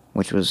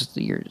 which was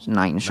your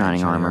knight in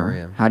shining armor.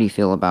 yeah. How do you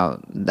feel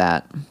about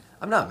that?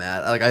 I'm not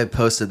mad. Like, I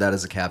posted that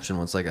as a caption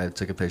once. Like, I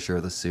took a picture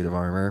of the suit of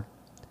armor,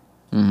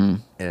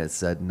 and it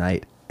said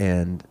knight,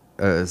 and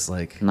it was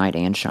like Knight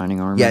and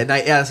shining armor. yeah,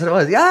 knight. Yeah, that's what it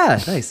was. Yeah,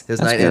 nice. It was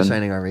That's knight and good.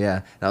 shining armor. Yeah,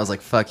 and I was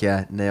like, fuck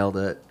yeah, nailed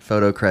it.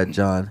 Photo cred,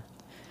 John.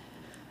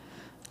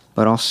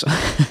 But also,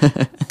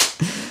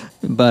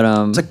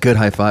 but It's a good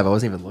high five. I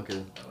wasn't even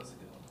looking.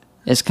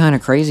 it's kind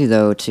of crazy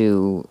though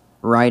to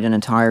write an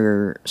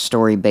entire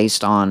story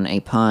based on a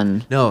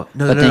pun. No,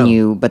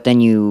 but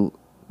then you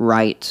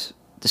write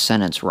the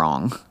sentence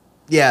wrong.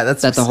 Yeah,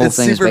 that's That the whole it's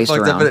thing is super based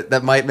fucked around. up, but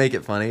that might make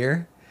it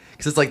funnier.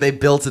 Because it's like they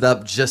built it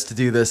up just to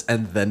do this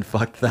and then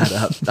fucked that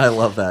up. I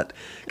love that.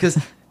 Because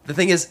the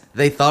thing is,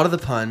 they thought of the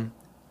pun,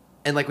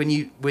 and like when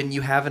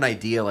you have an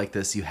idea like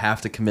this, you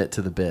have to commit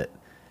to the bit.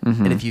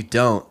 And if you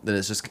don't, then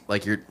it's just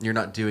like you're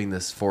not doing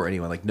this for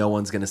anyone. Like no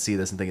one's gonna see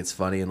this and think it's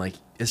funny, and like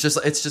it's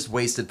just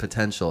wasted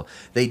potential.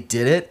 They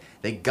did it.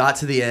 They got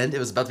to the end. It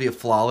was about to be a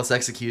flawless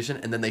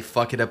execution, and then they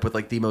fuck it up with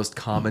like the most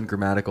common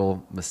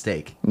grammatical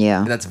mistake.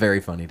 Yeah. And that's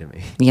very funny to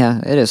me. Yeah,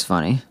 it is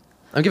funny.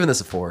 I'm giving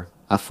this a 4.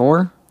 A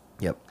 4?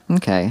 Yep.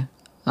 Okay.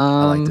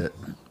 I liked it.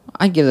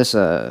 I'd give this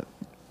a...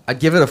 I'd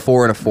give it a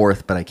 4 and a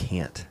 4th, but I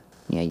can't.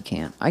 Yeah, you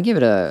can't. I'd give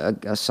it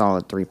a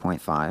solid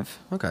 3.5.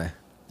 Okay.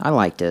 I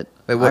liked it.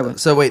 Wait, I what,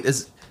 so wait,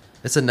 it's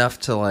enough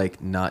to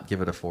like not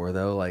give it a 4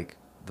 though? Like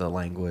the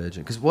language?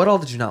 Because what all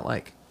did you not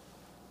like?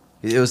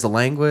 It was the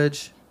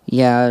language.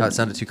 Yeah. How it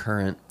sounded too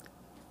current.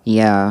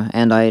 Yeah,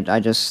 and I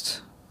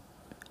just...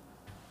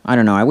 I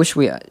don't know. I wish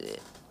we...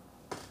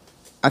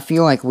 I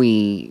feel like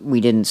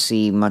we didn't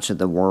see much of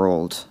the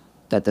world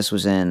that this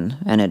was in,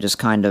 and it just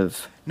kind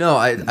of... No,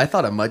 I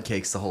thought of mud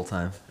cakes the whole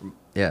time.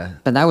 Yeah.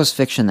 But that was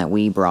fiction that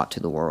we brought to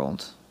the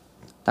world.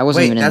 That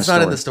wasn't Wait, even in that's the not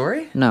story. in the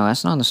story? No,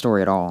 that's not in the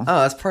story at all.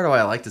 Oh, that's part of why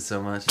I liked it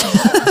so much.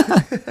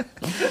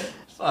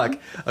 Fuck.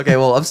 Okay,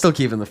 well, I'm still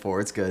keeping the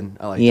 4. It's good.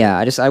 I like it.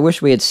 Yeah, I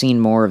wish we had seen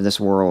more of this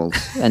world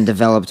and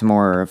developed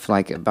more of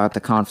like about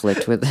the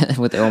conflict with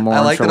Ilmor.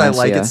 I like and that I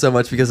like Tralencia. it so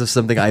much because of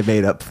something I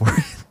made up for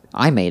it.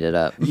 I made it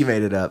up. You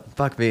made it up.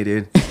 Fuck me,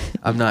 dude.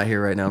 I'm not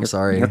here right now. I'm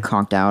sorry. You're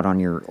conked out on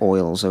your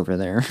oils over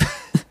there.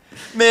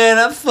 Man,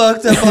 I'm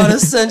fucked up on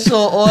essential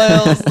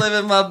oils,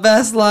 living my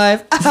best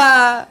life.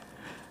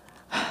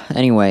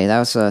 Anyway, that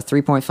was a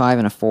 3.5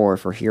 and a 4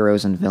 for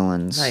heroes and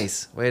villains.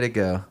 Nice. Way to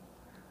go.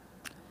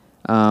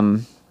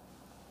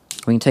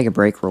 We can take a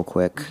break real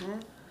quick.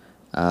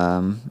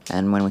 Mm-hmm.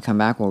 And when we come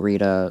back, we'll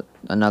read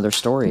another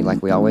story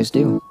like we always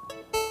do.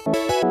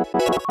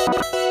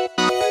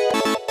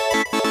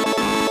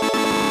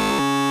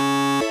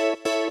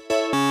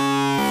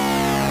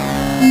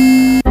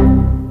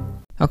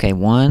 Okay,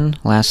 one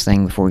last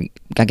thing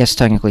I guess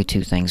technically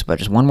 2 things, but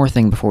just one more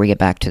thing before we get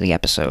back to the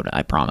episode,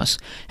 I promise.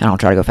 And I'll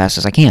try to go fast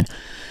as I can.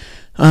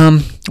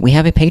 We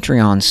have a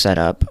Patreon set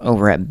up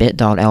over at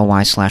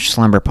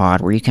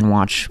bit.ly/slumberpod where you can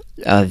watch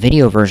a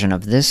video version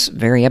of this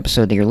very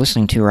episode that you're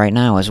listening to right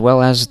now, as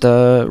well as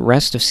the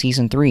rest of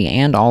Season 3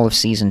 and all of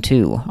Season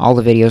 2. All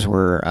the videos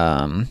were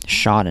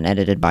shot and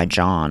edited by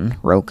John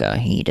Roca.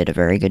 He did a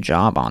very good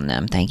job on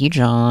them. Thank you,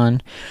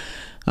 John.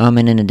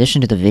 And in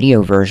addition to the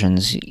video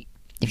versions,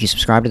 if you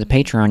subscribe to the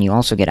Patreon, you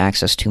also get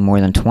access to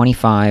more than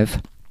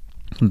 25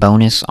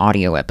 bonus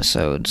audio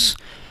episodes.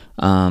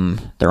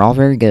 They're all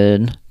very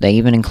good. They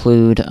even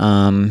include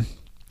our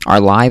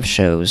live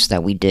shows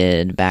that we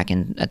did back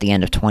at the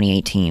end of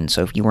 2018.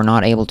 So if you were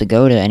not able to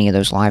go to any of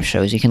those live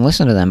shows, you can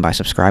listen to them by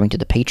subscribing to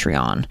the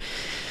Patreon.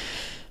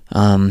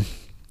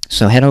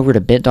 So head over to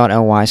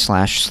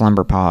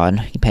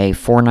bit.ly/slumberpod. You pay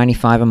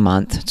 $4.95 a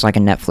month. It's like a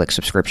Netflix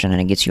subscription,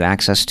 and it gets you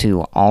access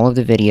to all of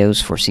the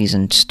videos for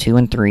seasons 2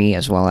 and 3,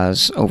 as well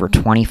as over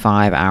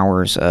 25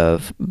 hours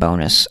of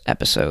bonus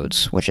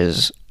episodes, which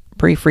is a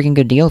pretty freaking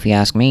good deal if you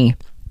ask me.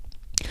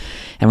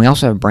 And we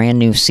also have brand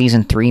new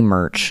Season 3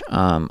 merch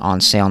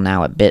on sale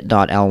now at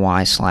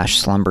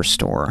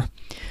bit.ly/slumberstore.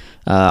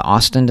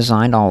 Austin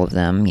designed all of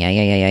them.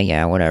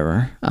 Yeah,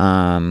 whatever.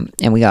 And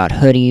we got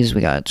hoodies,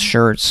 we got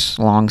shirts,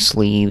 long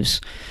sleeves.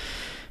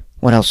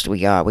 What else do we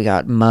got? We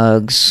got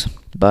mugs,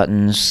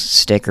 buttons,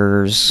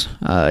 stickers,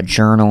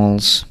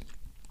 journals.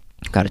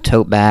 Got a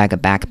tote bag, a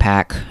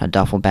backpack, a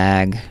duffel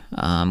bag.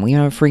 We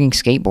have a freaking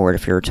skateboard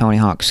if you're a Tony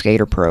Hawk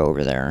Skater Pro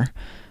over there.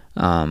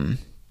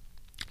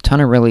 Ton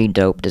of really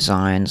dope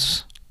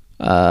designs.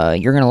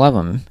 You're going to love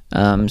them.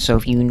 So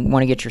if you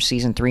want to get your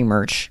Season 3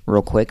 merch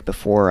real quick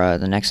before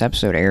the next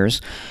episode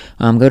airs,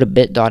 go to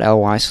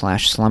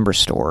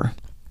bit.ly/slumberstore.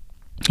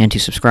 And to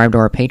subscribe to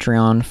our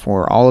Patreon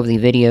for all of the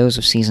videos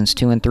of Seasons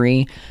 2 and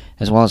 3,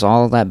 as well as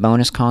all of that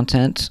bonus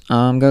content,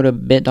 go to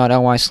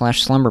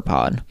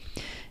bit.ly/slumberpod.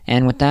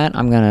 And with that,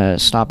 I'm going to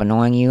stop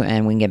annoying you,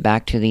 and we can get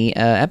back to the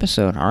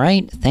episode.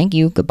 Alright, thank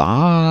you,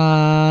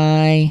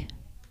 goodbye!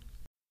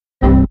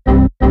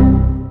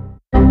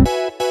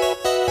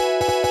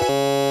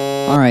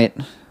 All right,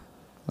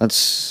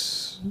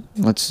 let's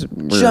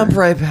Jump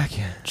right back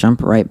in.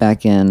 jump right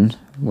back in.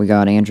 We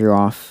got Andrew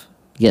off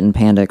getting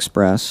Panda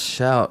Express.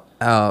 Shout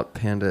out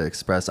Panda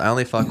Express. I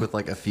only fuck with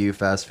like a few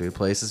fast food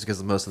places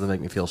because most of them make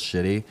me feel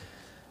shitty.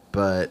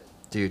 But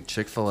dude,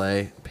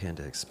 Chick-fil-A,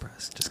 Panda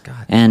Express, just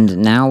God. And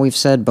now we've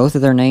said both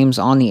of their names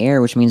on the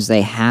air, which means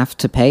they have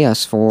to pay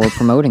us for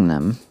promoting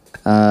them.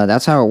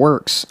 That's how it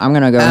works. I'm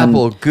gonna go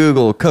Apple, ahead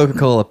Google,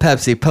 Coca-Cola,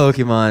 Pepsi,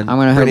 Pokemon. I'm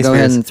gonna Britney go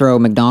ahead Spears. and throw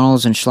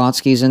McDonald's and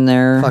Schlotzsky's in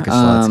there. Fuck a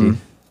Schlotzsky.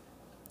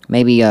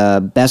 Maybe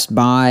Best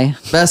Buy,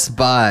 Best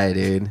Buy,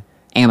 dude.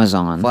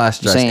 Amazon.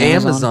 Flash You drives. say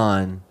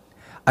Amazon.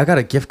 I got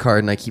a gift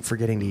card and I keep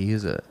forgetting to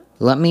use it.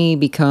 Let me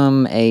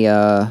become a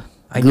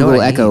I know Google what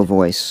I Echo need.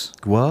 voice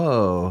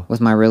Whoa.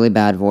 with my really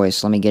bad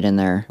voice. Let me get in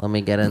there. Let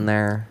me get in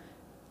there.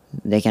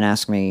 They can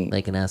ask me.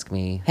 They can ask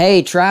me.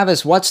 Hey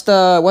Travis, what's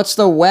the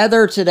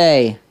weather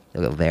today?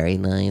 Very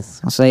nice.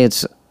 I'll say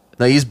it's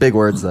No, use big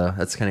words though.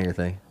 That's kind of your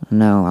thing.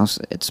 no.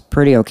 It's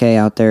pretty okay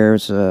out there.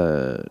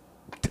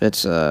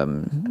 It's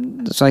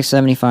like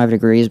 75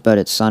 degrees, but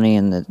it's sunny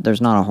and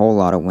there's not a whole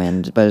lot of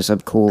wind. But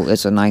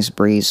it's a nice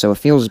breeze, so it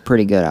feels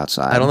pretty good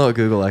outside. I don't know what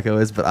Google Echo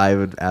is, but I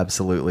would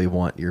absolutely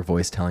want your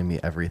voice telling me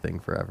everything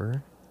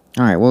forever.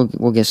 All right,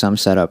 we'll get some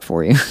set up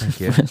for you. Thank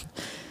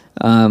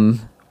you.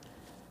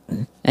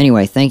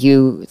 Anyway, thank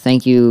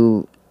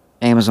you,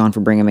 Amazon,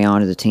 for bringing me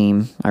onto the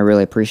team. I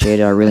really appreciate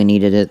it. I really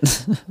needed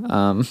it.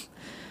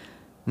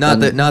 Not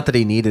that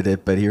he needed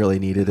it, but he really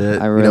needed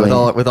it. I You know,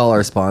 really- with all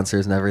our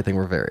sponsors and everything,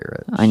 we're very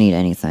rich. I need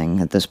anything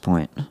at this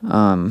point.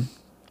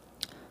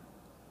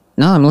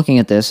 Now I'm looking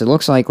at this. It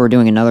looks like we're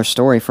doing another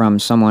story from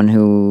someone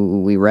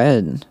who we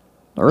read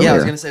earlier. Yeah, I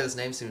was gonna say this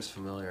name seems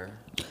familiar.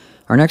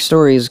 Our next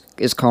story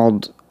is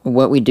called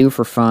 "What We Do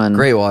for Fun."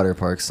 Great Water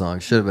Park song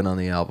should have been on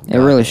the album. It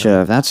really Goddamn. should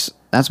have.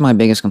 That's my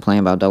biggest complaint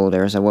about Double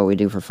Dare is that "What We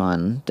Do for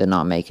Fun" did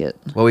not make it.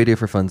 What We Do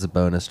for Fun's a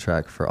bonus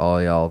track for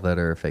all y'all that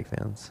are fake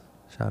fans.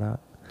 Shout out.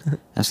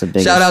 That's the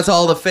biggest. Shout out to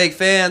all the fake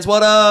fans.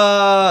 What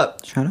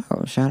up? Shout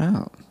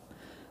out.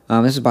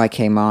 This is by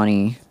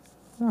Kaimani.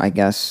 I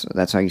guess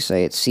that's how you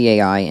say it.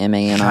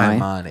 Caimani.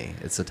 Caimani.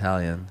 It's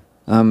Italian.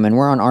 And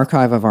we're on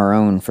Archive of Our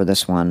Own for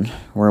this one.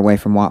 We're away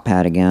from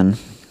Wattpad again.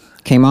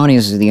 Kaimani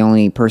is the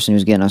only person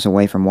who's getting us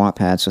away from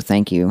Wattpad, so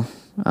thank you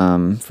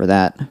for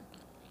that.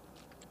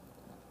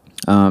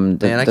 Man,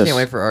 I can't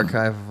wait for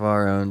Archive of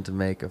Our Own to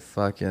make a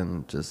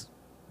fucking just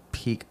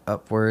peak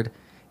upward,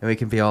 and we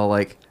can be all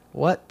like,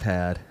 "What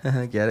pad?"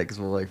 Get it? Because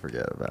we'll like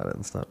forget about it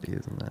and stop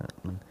using that.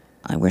 And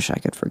I wish I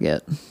could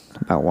forget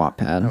about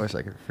Wattpad. I wish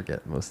I could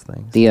forget most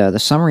things. The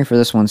summary for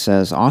this one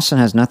says, Austin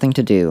has nothing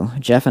to do.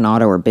 Jeff and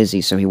Otto are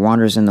busy, so he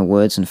wanders in the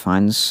woods and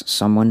finds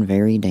someone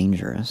very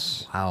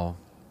dangerous. Wow.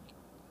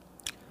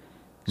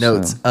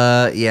 Notes.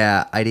 So-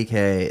 Yeah,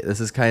 IDK. This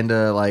is kind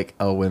of like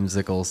a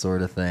whimsical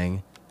sort of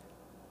thing.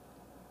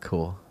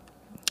 Cool.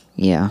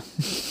 Yeah.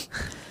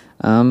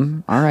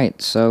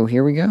 Alright, so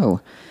here we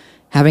go.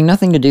 Having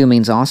nothing to do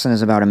means Austin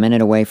is about a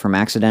minute away from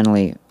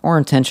accidentally or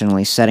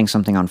intentionally setting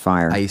something on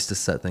fire. I used to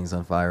set things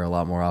on fire a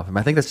lot more often.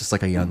 I think that's just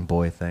like a young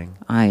boy thing.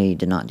 I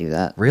did not do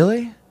that.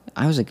 Really?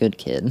 I was a good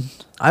kid.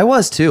 I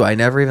was too. I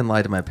never even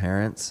lied to my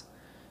parents.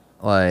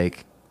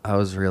 Like, I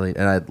was really,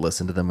 and I'd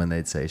listen to them when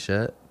they'd say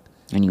shit.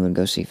 And you would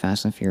go see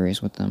Fast and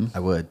Furious with them.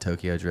 I would.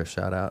 Tokyo Drift,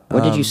 shout out.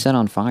 What did you set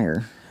on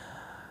fire?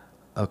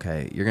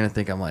 Okay, you're gonna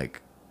think I'm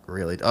like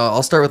really. Oh,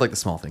 I'll start with like the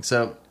small thing.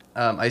 So,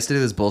 I used to do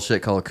this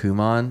bullshit called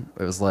Kumon.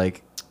 It was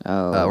like,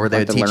 where they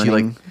like would the teach you like,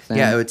 learning thing?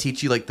 yeah, it would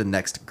teach you like the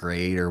next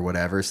grade or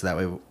whatever, so that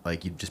way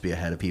like you'd just be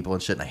ahead of people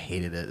and shit. And I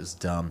hated it. It was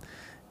dumb.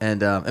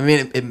 And I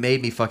mean, it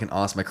made me fucking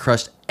awesome. I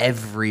crushed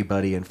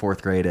everybody in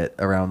 4th grade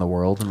around the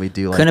world, and we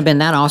do like. Couldn't have been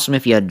that awesome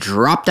if you had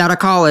dropped out of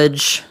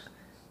college.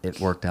 It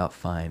worked out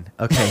fine.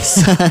 Okay,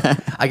 so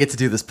I get to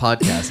do this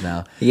podcast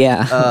now.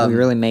 Yeah, we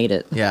really made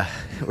it. Yeah,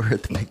 we're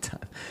at the big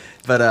time.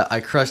 But I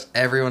crushed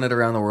everyone at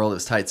around the world. It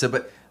was tight. So,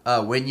 but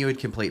when you would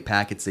complete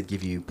packets, they'd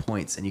give you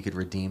points, and you could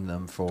redeem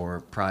them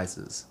for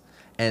prizes.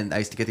 And I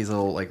used to get these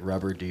little like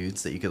rubber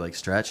dudes that you could like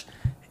stretch.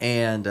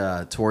 And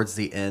towards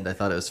the end, I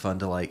thought it was fun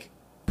to like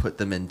put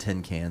them in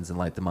tin cans and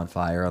light them on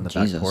fire on the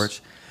Jesus. back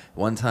porch.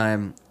 One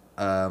time,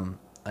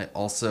 I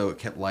also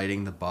kept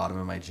lighting the bottom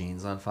of my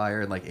jeans on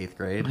fire in like 8th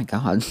grade. Oh my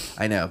God.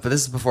 I know, but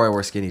this is before I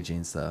wore skinny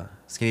jeans, though.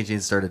 Skinny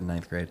jeans started in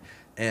 9th grade.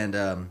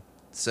 And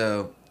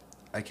so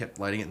I kept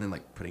lighting it and then,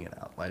 like, putting it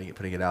out. Lighting it,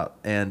 putting it out.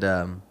 And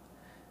I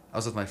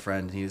was with my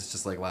friend, and he was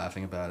just, like,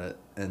 laughing about it.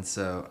 And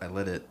so I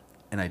lit it,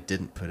 and I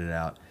didn't put it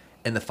out.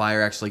 And the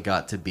fire actually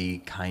got to be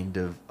kind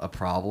of a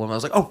problem. I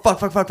was like, oh,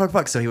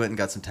 fuck. So he went and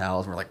got some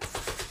towels, and we're like...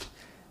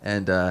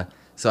 And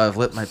so I've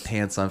lit my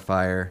pants on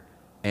fire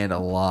and a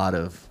lot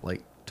of,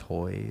 like,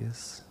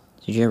 toys.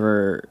 Did you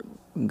ever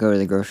go to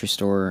the grocery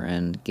store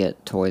and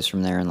get toys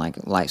from there and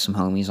like light some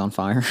homies on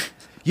fire?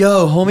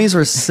 Yo, homies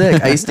were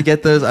sick. I used to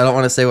get those. I don't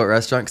want to say what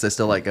restaurant because I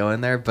still like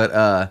going there,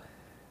 but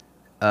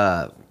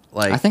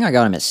like I think I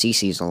got them at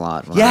CC's a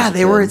lot. when I yeah, was a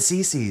they were kid. at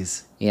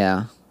CC's.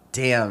 Yeah.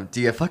 Damn,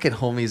 dude, fucking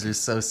homies are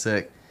so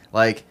sick.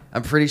 Like,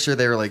 I'm pretty sure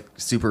they were like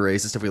super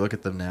racist if we look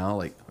at them now.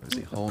 Like, what was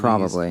it? Homies,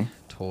 Probably.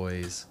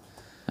 toys.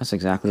 That's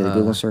exactly the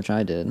Google search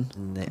I did.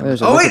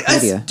 There's a Oh wait,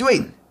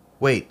 Wikipedia.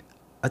 wait!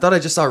 I thought I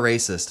just saw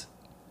racist.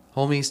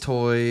 Homies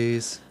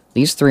toys,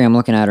 These 3 I'm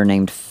looking at are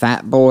named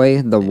Fat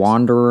Boy, The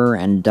Wanderer,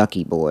 and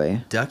Ducky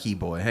Boy. Ducky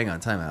Boy. Hang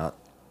on, time out.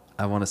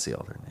 I want to see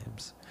all their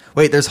names.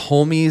 Wait, there's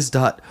homies.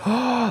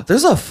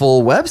 There's a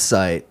full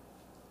website.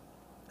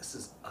 This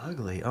is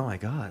ugly. Oh my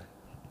god.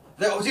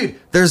 Oh, dude,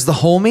 there's the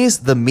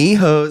homies, the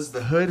Mihos,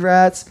 the Hood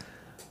Rats,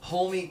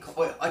 Wait,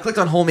 I clicked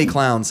on Homie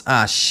Clowns.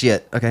 Ah,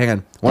 shit. Okay, hang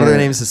on. One of their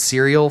names is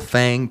Cereal,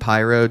 Fang,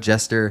 Pyro,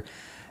 Jester,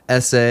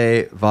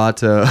 Essay,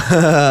 Vato.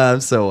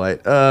 I'm so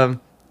white. Let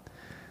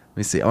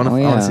me see. I want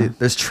to see.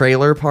 There's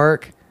Trailer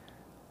Park.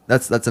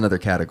 That's another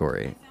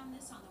category.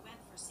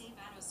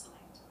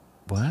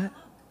 What?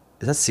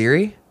 Is that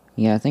Siri?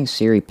 Yeah, I think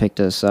Siri picked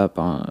us up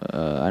on.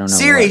 I don't know.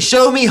 Siri,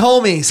 show me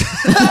homies.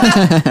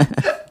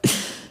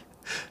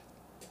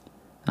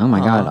 Oh my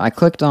god! I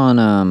clicked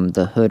on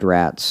the Hood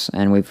Rats,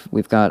 and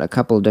we've got a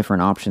couple of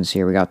different options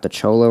here. We got the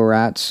Cholo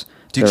Rats,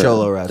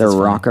 Cholo Rats, the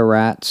Rocka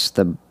Rats,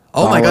 the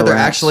oh my god, they're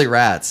Rats, actually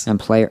rats and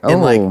player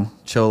in like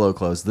Cholo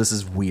clothes. This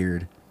is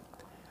weird.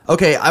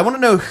 Okay, I want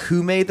to know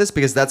who made this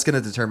because that's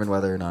going to determine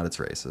whether or not it's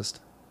racist.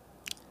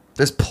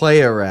 There's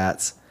Playa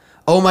Rats.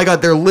 Oh my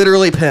god, they're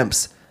literally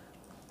pimps.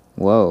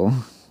 Whoa.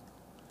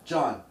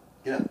 John,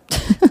 get up.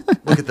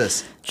 Look at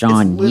this.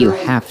 John, you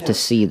have to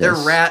see this.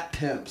 They're rat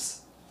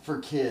pimps for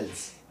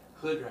kids.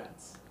 Hood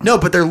rats. No,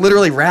 but they're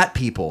literally rat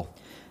people.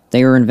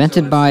 They were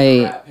invented by...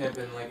 Rat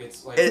pimping, like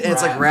it's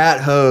like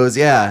rat hose,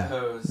 yeah.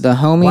 The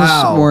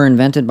homies were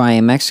invented by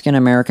a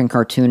Mexican-American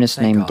cartoonist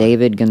named God.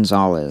 David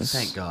Gonzalez.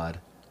 Thank God.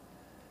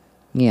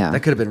 Yeah. That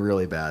could have been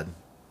really bad.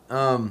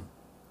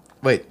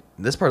 Wait,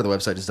 this part of the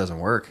website just doesn't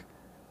work.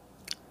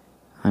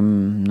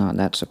 I'm not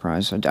that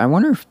surprised. I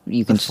wonder if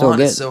you can The still font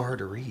get... is so hard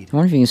to read. I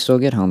wonder if you can still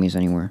get homies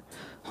anywhere.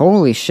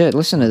 Holy shit,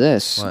 listen to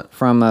this. What?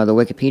 From the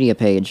Wikipedia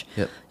page.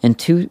 Yep.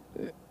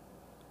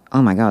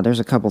 Oh my god, there's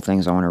a couple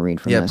things I want to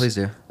read from this. Yeah, please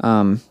do.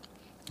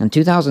 In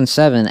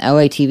 2007,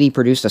 LATV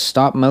produced a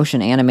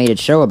stop-motion animated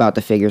show about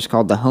the figures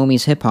called The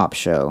Homies Hip Hop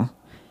Show.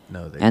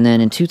 No, And then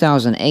in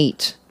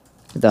 2008,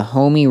 the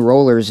Homie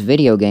Rollers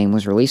video game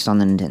was released on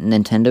the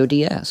Nintendo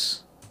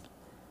DS.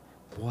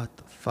 What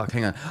the fuck?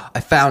 Hang on. I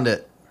found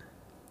it.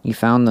 You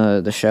found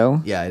the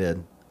show? Yeah, I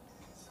did.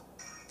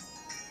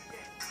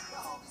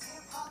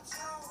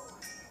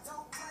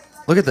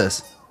 Look at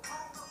this.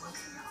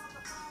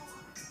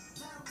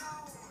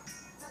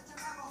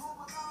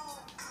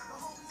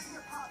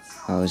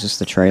 Oh, is this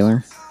the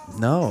trailer?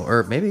 No,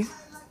 or maybe.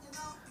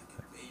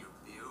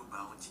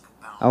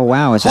 Oh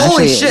wow, it's Holy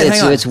actually shit,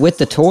 hang on. it's with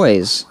the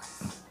toys.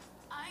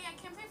 I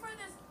can't pay for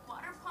this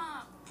water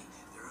pump.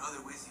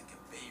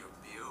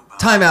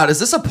 Time out. Is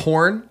this a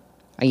porn?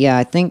 Yeah,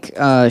 I think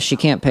she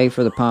can't pay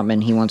for the pump,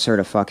 and he wants her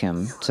to fuck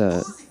him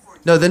to...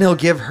 No, then he'll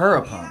give her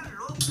a pump.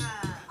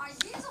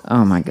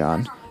 Oh my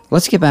god.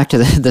 Let's get back to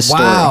the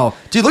story. Wow.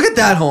 Dude, look at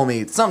that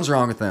homie. Something's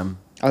wrong with them.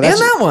 Oh, and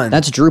that one.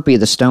 That's Droopy,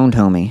 the stoned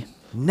homie.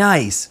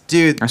 Nice.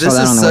 Dude, I this saw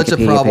that is on the such a Wikipedia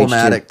page,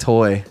 problematic too.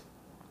 toy.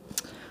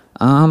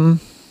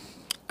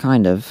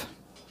 Kind of.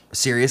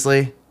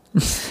 Seriously?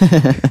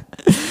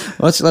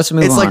 Let's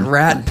move on. It's like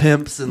rat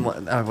pimps and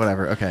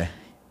whatever. Okay.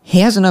 He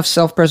has enough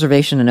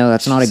self-preservation to know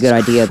that's not a good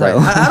idea, though.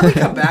 How do we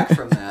come back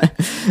from that?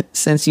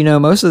 Since,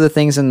 most of the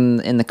things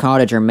in the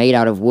cottage are made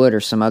out of wood or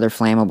some other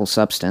flammable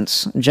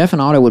substance. Jeff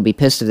and Otto would be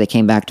pissed if they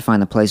came back to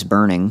find the place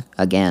burning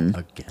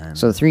again.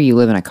 So the three of you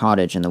live in a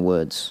cottage in the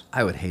woods.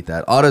 I would hate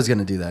that. Otto's going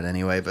to do that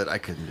anyway, but I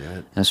couldn't do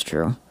it. That's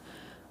true.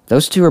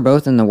 Those two are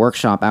both in the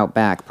workshop out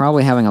back,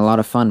 probably having a lot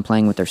of fun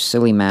playing with their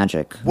silly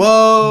magic.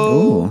 Whoa!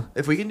 Ooh.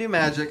 If we can do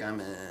magic, I'm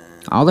in.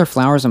 All their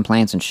flowers and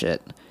plants and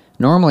shit.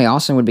 Normally,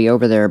 Austin would be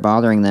over there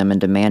bothering them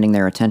and demanding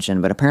their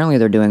attention, but apparently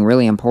they're doing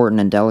really important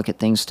and delicate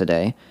things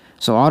today.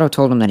 So Otto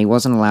told him that he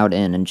wasn't allowed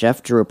in, and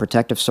Jeff drew a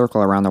protective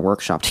circle around the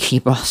workshop to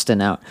keep Austin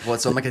out.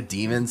 What, so I'm like a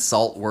demon?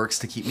 Salt works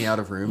to keep me out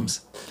of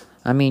rooms?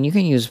 I mean, you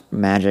can use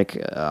magic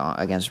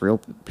against real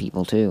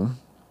people, too.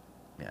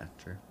 Yeah,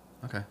 true.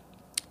 Okay.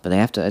 But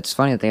it's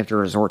funny that they have to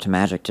resort to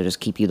magic to just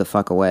keep you the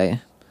fuck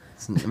away.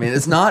 I mean,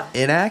 it's not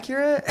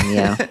inaccurate.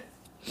 Yeah.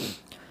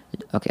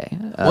 Okay.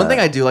 One thing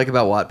I do like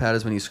about Wattpad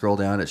is when you scroll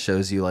down, it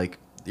shows you like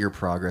your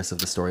progress of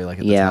the story, like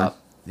at the top.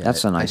 Yeah,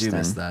 that's a nice I do thing.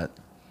 miss that.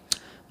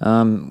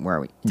 Where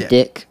are we?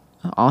 Dick.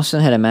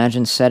 Austin had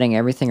imagined setting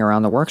everything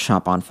around the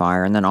workshop on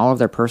fire and then all of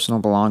their personal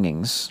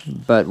belongings.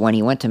 But when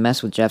he went to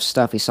mess with Jeff's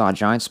stuff, he saw a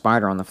giant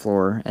spider on the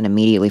floor and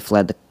immediately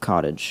fled the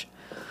cottage.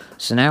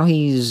 So now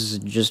he's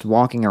just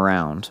walking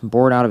around,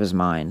 bored out of his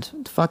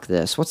mind. Fuck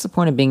this. What's the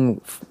point of being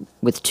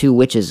with two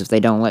witches if they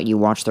don't let you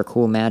watch their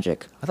cool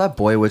magic? I thought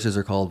boy witches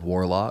are called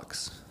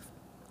warlocks.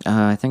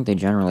 I think they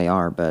generally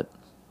are, but...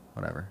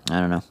 Whatever.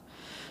 I don't know.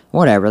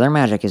 Whatever, their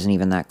magic isn't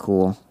even that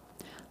cool.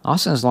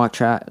 Austin has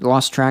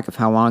lost track of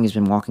how long he's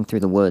been walking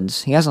through the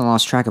woods. He hasn't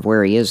lost track of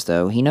where he is,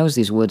 though. He knows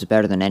these woods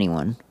better than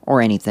anyone.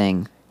 Or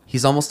anything.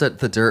 He's almost at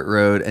the dirt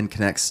road and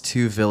connects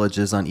two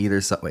villages on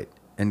either side. Wait.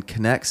 And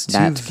connects two...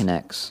 That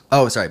connects.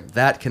 Oh, sorry.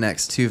 That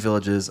connects two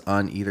villages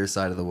on either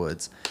side of the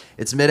woods.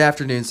 It's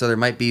mid-afternoon, so there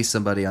might be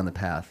somebody on the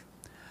path.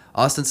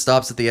 Austin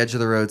stops at the edge of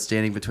the road,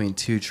 standing between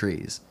two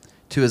trees.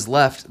 To his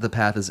left, the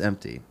path is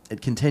empty.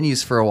 It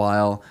continues for a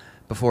while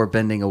before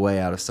bending away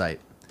out of sight.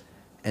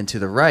 And to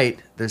the right,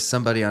 there's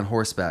somebody on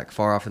horseback,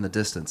 far off in the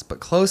distance, but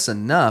close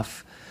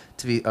enough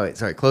to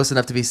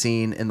be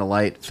seen in the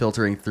light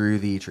filtering through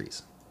the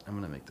trees. I'm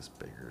gonna make this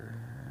bigger.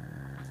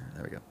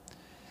 There we go.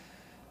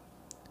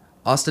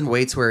 Austin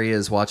waits where he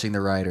is, watching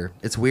the rider.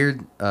 It's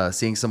weird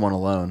seeing someone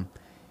alone.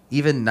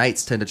 Even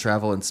knights tend to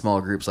travel in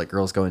small groups like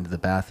girls going to the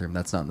bathroom.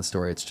 That's not in the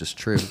story. It's just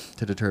true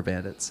to deter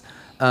bandits.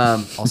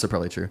 Also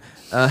probably true.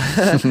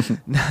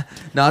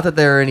 Not that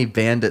there are any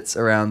bandits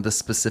around this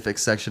specific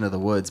section of the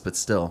woods, but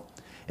still.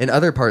 In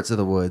other parts of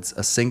the woods,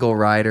 a single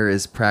rider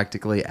is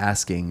practically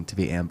asking to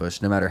be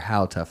ambushed, no matter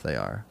how tough they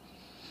are.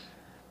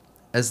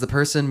 As the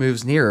person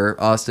moves nearer,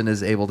 Austin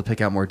is able to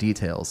pick out more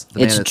details.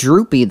 It's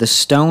Droopy, the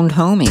stoned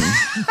homie.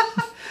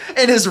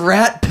 And his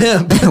rat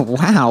pimp.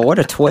 Wow, what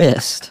a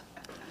twist.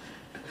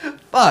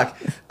 Fuck.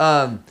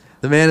 The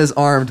man is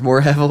armed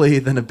more heavily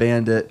than a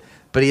bandit,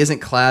 but he isn't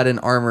clad in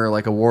armor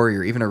like a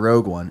warrior, even a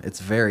rogue one. It's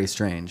very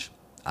strange.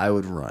 I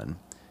would run.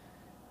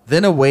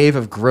 Then a wave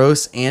of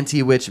gross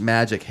anti-witch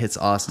magic hits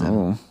Austin.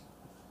 Oh.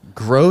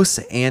 Gross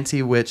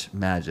anti-witch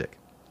magic.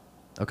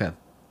 Okay.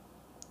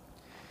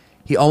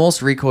 He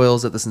almost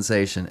recoils at the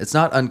sensation. It's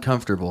not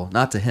uncomfortable,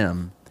 not to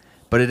him,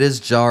 but it is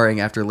jarring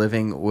after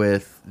living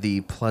with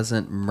the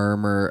pleasant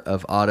murmur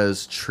of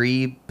Otto's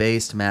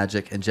tree-based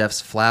magic and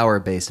Jeff's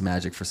flower-based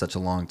magic for such a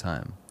long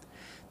time.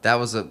 That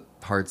was a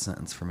hard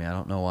sentence for me. I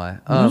don't know why.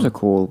 Those are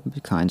cool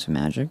kinds of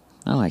magic.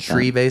 I like that.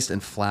 Tree-based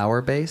and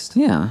flower-based?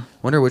 Yeah.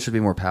 Wonder which would be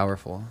more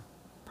powerful.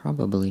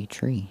 Probably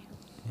tree.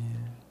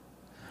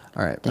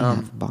 All right. They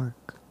have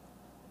bark.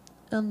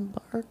 And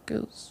bark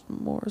is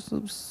more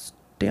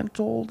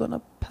substantial than a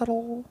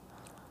petal.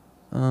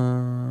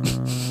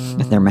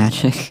 Their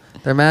magic.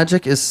 Their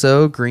magic is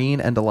so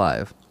green and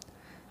alive.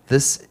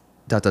 This ...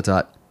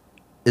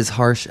 is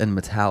harsh and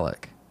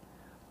metallic.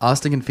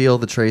 Austin can feel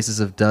the traces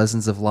of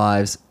dozens of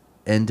lives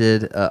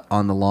ended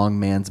on the long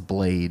man's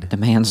blade. The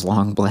man's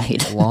long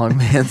blade. Long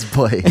man's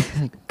blade.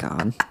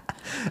 God.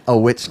 A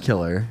witch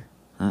killer.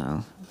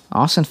 Uh-oh.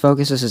 Austin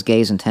focuses his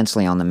gaze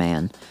intensely on the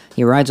man.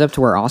 He rides up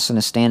to where Austin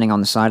is standing on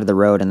the side of the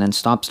road and then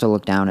stops to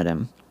look down at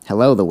him.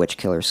 Hello, the witch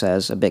killer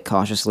says, a bit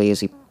cautiously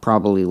as he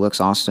probably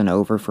looks Austin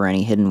over for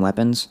any hidden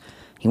weapons.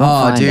 He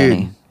won't find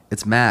any.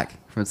 It's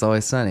Mac from It's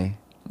Always Sunny.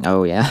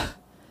 Oh, yeah.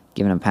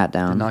 Giving him a pat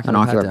down. An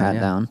ocular pat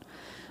down.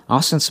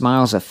 Austin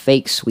smiles a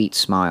fake sweet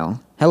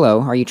smile.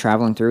 Hello, are you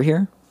traveling through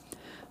here?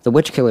 The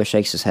witch killer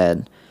shakes his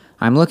head.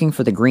 I'm looking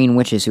for the green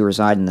witches who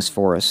reside in this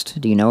forest.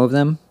 Do you know of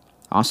them?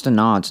 Austin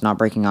nods, not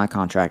breaking eye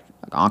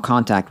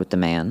contact with the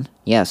man.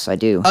 Yes, I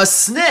do. A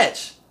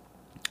snitch!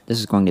 This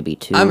is going to be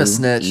too I'm a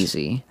snitch.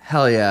 easy.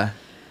 Hell yeah.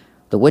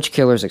 The witch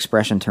killer's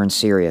expression turns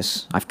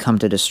serious. I've come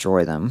to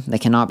destroy them. They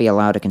cannot be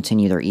allowed to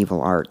continue their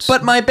evil arts.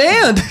 But my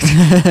band!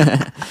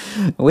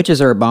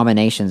 Witches are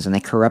abominations, and they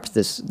corrupt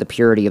the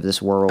purity of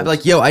this world. I'm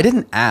like, yo, I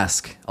didn't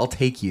ask. I'll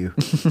take you.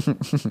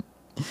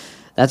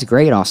 That's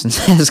great, Austin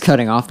says,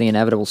 cutting off the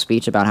inevitable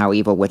speech about how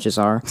evil witches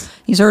are.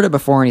 He's heard it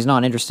before, and he's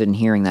not interested in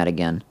hearing that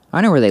again. I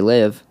know where they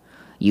live.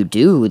 You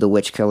do, the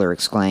witch killer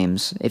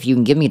exclaims. If you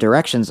can give me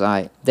directions,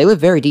 They live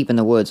very deep in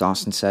the woods,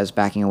 Austin says,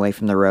 backing away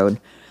from the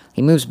road.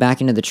 He moves back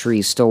into the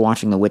trees, still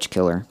watching the witch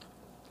killer.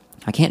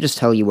 I can't just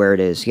tell you where it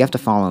is. You have to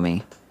follow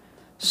me.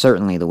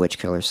 Certainly, the witch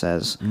killer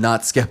says.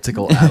 Not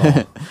skeptical at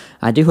all.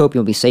 I do hope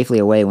you'll be safely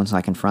away once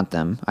I confront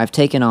them. I've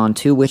taken on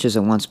 2 witches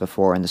at once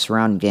before, and the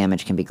surrounding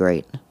damage can be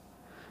great.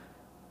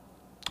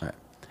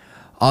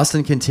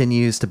 Austin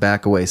continues to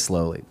back away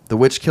slowly. The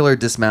witch killer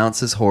dismounts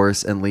his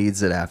horse and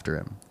leads it after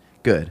him.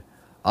 Good.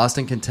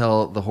 Austin can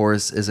tell the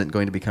horse isn't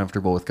going to be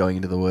comfortable with going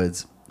into the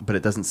woods, but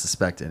it doesn't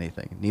suspect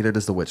anything. Neither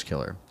does the witch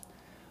killer.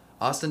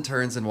 Austin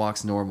turns and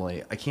walks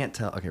normally. I can't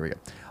tell. Okay, here we go.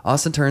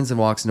 Austin turns and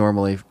walks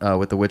normally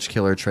with the witch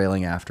killer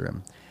trailing after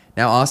him.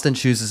 Now Austin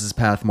chooses his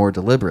path more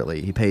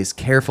deliberately. He pays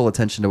careful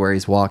attention to where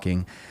he's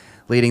walking,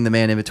 leading the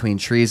man in between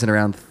trees and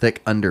around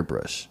thick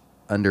underbrush.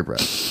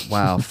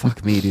 Wow,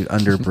 fuck me, dude.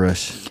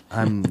 Underbrush.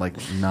 I'm like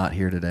not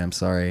here today. I'm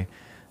sorry.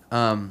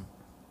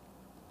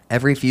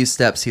 Every few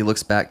steps, he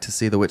looks back to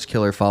see the witch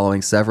killer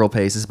following several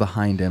paces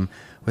behind him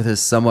with his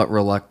somewhat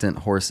reluctant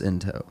horse in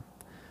tow.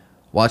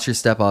 Watch your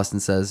step, Austin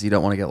says. You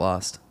don't want to get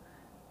lost.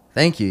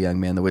 Thank you, young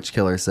man, the witch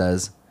killer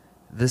says.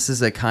 This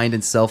is a kind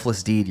and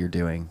selfless deed you're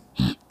doing.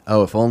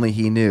 Oh, if only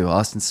he knew.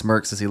 Austin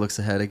smirks as he looks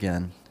ahead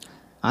again.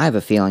 I have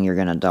a feeling you're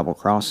going to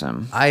double-cross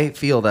him. I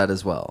feel that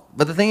as well.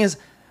 But the thing is,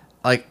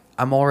 like,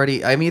 I'm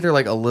either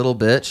like a little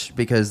bitch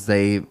because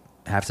they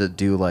have to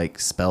do like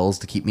spells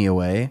to keep me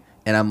away,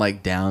 and I'm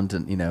like down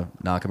to,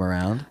 knock him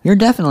around. You're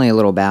definitely a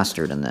little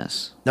bastard in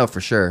this. No,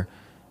 for sure.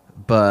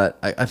 But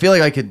I feel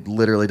like I could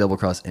literally double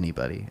cross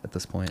anybody at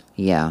this point.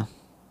 Yeah.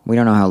 We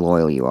don't know how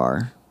loyal you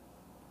are.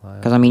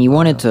 Because, you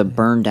wanted to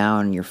burn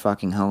down your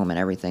fucking home and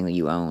everything that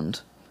you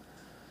owned.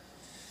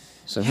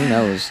 So who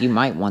knows? You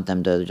might want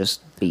them to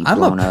just be blown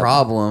up. I'm a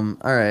problem.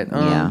 All right.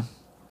 Yeah.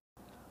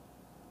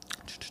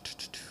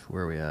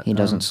 Where are we at? He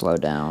doesn't slow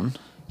down.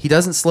 He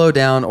doesn't slow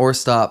down or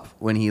stop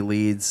when he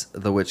leads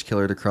the witch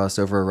killer to cross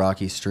over a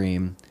rocky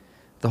stream.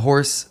 The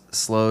horse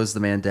slows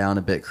the man down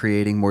a bit,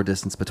 creating more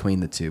distance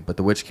between the two, but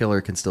the witch killer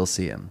can still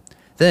see him.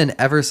 Then,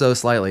 ever so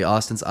slightly,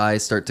 Austin's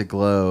eyes start to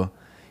glow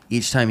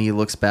each time he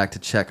looks back to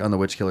check on the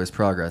witch killer's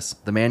progress.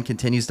 The man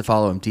continues to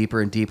follow him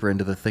deeper and deeper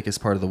into the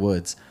thickest part of the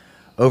woods.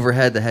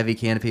 Overhead, the heavy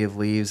canopy of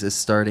leaves is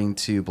starting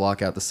to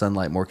block out the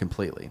sunlight more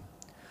completely.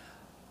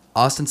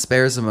 Austin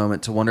spares a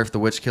moment to wonder if the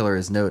witch killer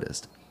has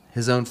noticed.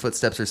 His own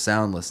footsteps are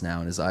soundless now,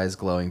 and his eyes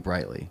glowing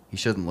brightly. He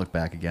shouldn't look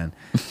back again.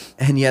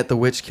 And yet the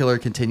witch killer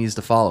continues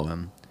to follow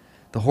him.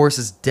 The horse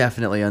is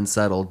definitely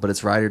unsettled, but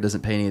its rider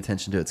doesn't pay any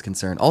attention to its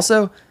concern.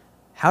 Also,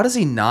 how does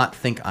he not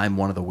think I'm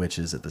one of the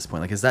witches at this point?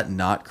 Like, has that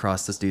not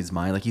crossed this dude's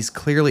mind? Like, he's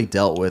clearly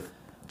dealt with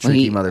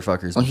tricky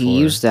motherfuckers before. He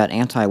used that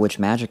anti-witch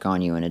magic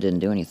on you, and it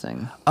didn't do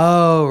anything.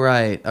 Oh,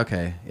 right.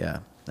 Okay, yeah,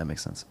 that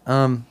makes sense.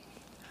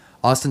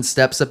 Austin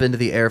steps up into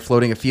the air,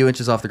 floating a few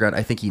inches off the ground.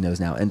 I think he knows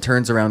now, and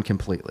turns around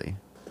completely.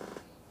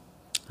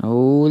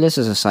 Oh, this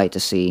is a sight to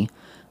see.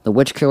 The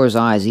witch killer's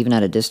eyes, even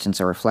at a distance,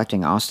 are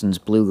reflecting Austin's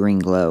blue-green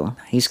glow.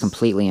 He's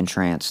completely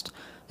entranced.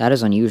 That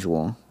is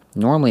unusual.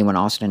 Normally, when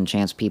Austin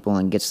enchants people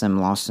and gets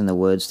them lost in the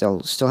woods,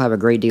 they'll still have a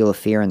great deal of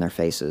fear in their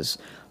faces.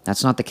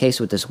 That's not the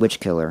case with this witch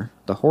killer.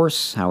 The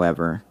horse,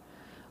 however...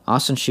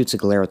 Austin shoots a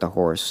glare at the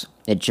horse.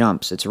 It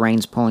jumps, its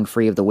reins pulling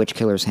free of the witch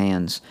killer's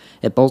hands.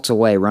 It bolts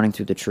away, running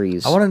through the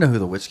trees. I want to know who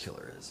the witch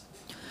killer is.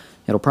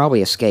 It'll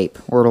probably escape,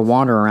 or it'll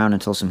wander around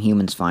until some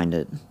humans find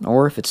it.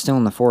 Or if it's still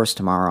in the forest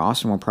tomorrow,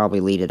 Austin will probably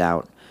lead it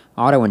out.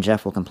 Otto and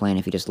Jeff will complain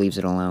if he just leaves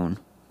it alone.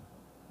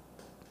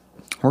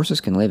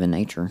 Horses can live in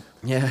nature.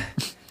 Yeah,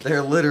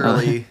 they're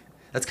literally...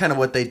 that's kind of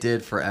what they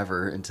did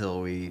forever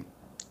until we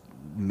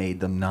made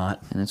them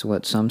not. And that's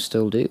what some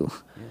still do.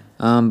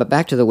 Yeah. But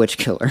back to the witch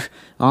killer.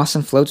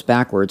 Austin floats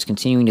backwards,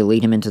 continuing to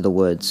lead him into the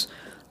woods.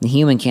 The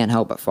human can't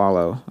help but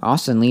follow.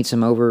 Austin leads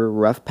him over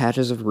rough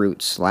patches of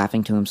roots,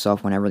 laughing to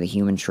himself whenever the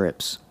human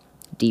trips.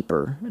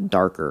 Deeper,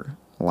 darker,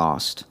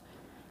 lost.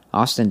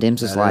 Austin dims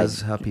his light. That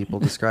is how people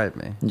describe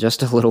me.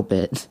 Just a little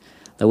bit.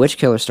 The witch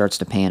killer starts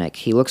to panic.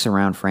 He looks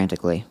around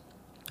frantically.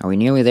 Are we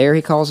nearly there,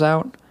 he calls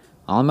out.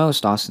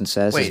 Almost, Austin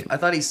says. Wait, I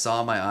thought he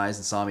saw my eyes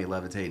and saw me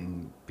levitate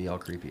and be all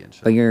creepy and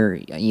shit. But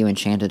you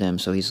enchanted him,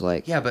 so he's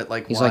like... Yeah, but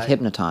like he's why? like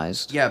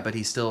hypnotized. Yeah, but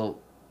he still...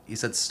 He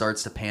said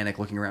starts to panic,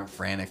 looking around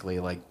frantically.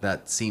 Like,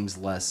 that seems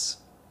less,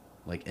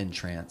 like,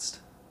 entranced.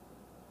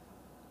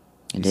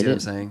 You see what I'm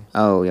saying?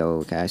 Oh,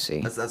 okay, I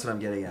see. That's what I'm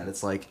getting at.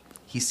 It's like,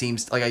 he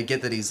seems... Like, I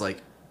get that he's,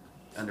 like,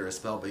 under a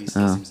spell, but he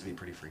still seems to be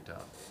pretty freaked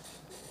out.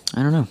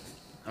 I don't know.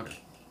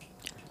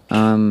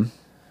 Okay.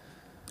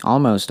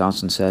 Almost,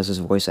 Austin says, his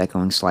voice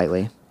echoing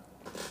slightly.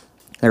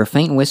 There are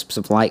faint wisps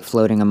of light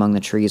floating among the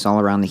trees all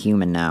around the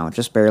human now,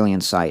 just barely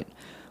in sight.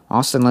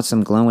 Austin lets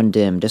them glow and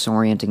dim,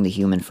 disorienting the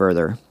human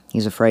further.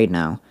 He's afraid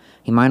now.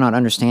 He might not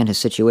understand his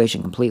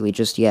situation completely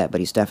just yet,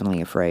 but he's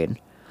definitely afraid.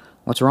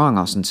 What's wrong,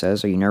 Austin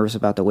says. Are you nervous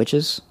about the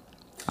witches?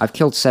 I've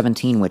killed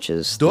 17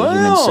 witches, the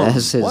human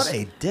says. What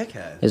a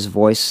dickhead. His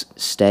voice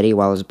steady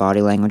while his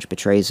body language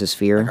betrays his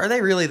fear. Are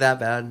they really that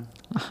bad?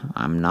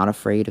 I'm not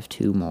afraid of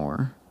 2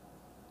 more.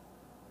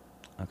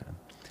 Okay.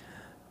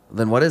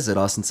 Then what is it?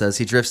 Austin says.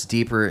 He drifts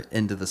deeper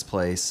into this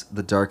place,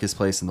 the darkest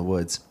place in the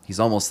woods.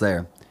 He's almost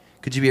there.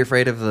 Could you be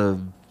afraid of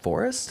the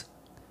forest?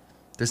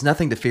 There's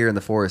nothing to fear in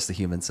the forest, the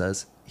human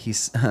says.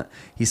 He's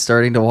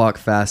starting to walk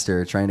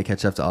faster, trying to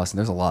catch up to Austin.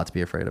 There's a lot to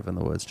be afraid of in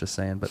the woods, just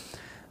saying. But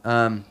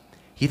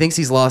he thinks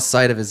he's lost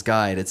sight of his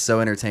guide. It's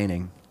so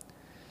entertaining.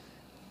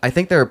 I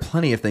think there are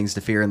plenty of things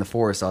to fear in the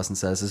forest, Austin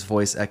says. His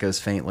voice echoes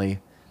faintly.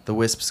 The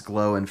wisps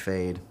glow and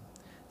fade.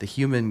 The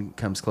human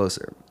comes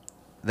closer.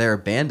 There are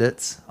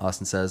bandits,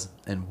 Austin says,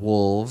 and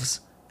wolves,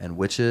 and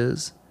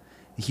witches.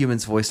 The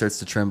human's voice starts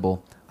to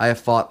tremble. I have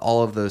fought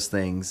all of those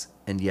things,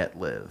 and yet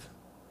live.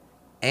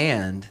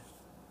 And,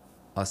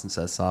 Austin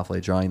says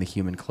softly, drawing the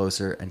human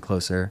closer and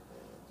closer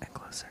and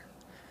closer.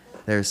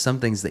 There are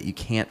some things that you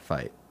can't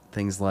fight.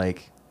 Things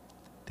like,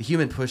 the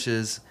human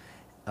pushes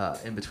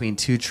in between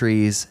 2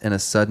 trees in a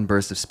sudden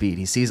burst of speed.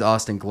 He sees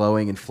Austin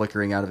glowing and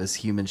flickering out of his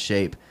human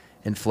shape,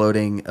 and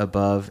floating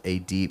above a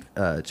deep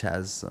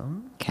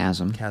chasm.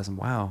 Chasm.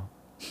 Wow.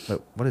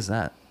 But what is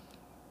that?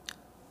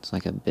 It's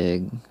like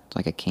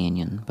a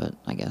canyon, but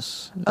I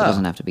guess it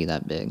doesn't have to be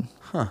that big.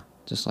 Huh.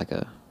 Just like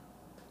a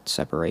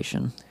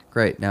separation.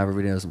 Great. Now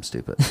everybody knows I'm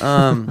stupid.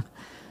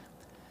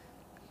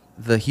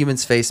 The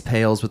human's face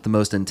pales with the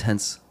most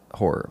intense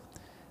horror.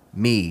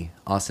 Me,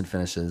 Austin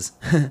finishes.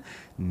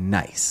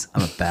 Nice.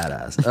 I'm a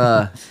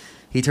badass.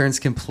 He turns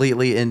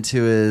completely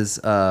into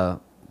his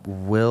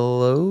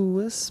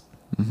will-o-wisp?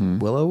 Mm-hmm.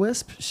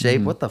 Will-o-wisp shape?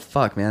 Mm-hmm. What the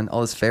fuck, man?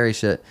 All this fairy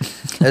shit.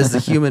 As the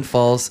human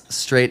falls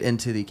straight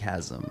into the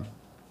chasm.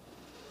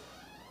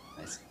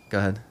 Nice. Go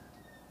ahead.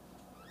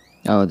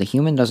 Oh, the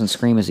human doesn't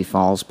scream as he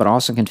falls, but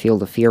Austin can feel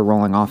the fear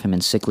rolling off him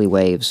in sickly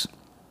waves.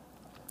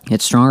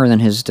 It's stronger than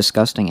his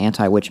disgusting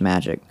anti-witch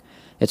magic.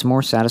 It's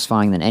more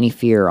satisfying than any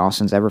fear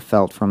Austin's ever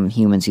felt from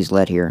humans he's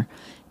led here.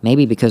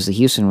 Maybe because the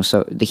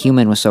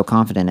human was so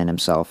confident in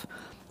himself.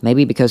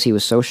 Maybe because he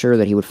was so sure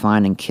that he would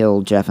find and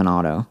kill Jeff and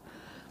Otto.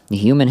 The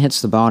human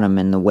hits the bottom,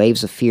 and the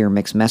waves of fear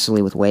mix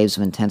messily with waves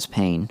of intense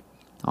pain.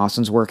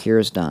 Austin's work here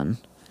is done.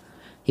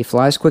 He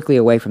flies quickly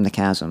away from the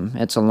chasm.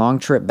 It's a long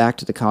trip back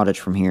to the cottage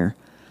from here.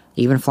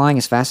 Even flying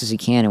as fast as he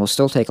can, it will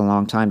still take a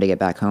long time to get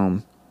back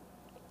home.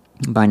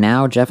 By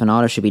now, Jeff and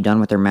Otto should be done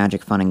with their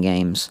magic fun and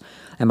games,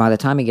 and by the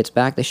time he gets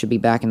back, they should be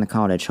back in the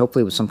cottage,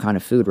 hopefully with some kind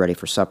of food ready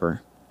for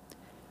supper.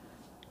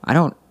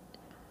 Are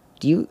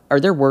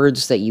there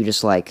words that you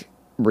just, like,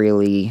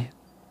 really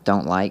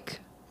don't like?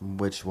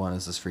 Which one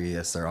is this for you?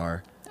 Yes, there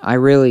are. I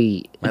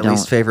really My don't.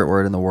 least favorite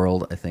word in the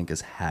world, I think,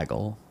 is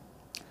haggle.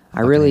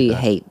 I really hate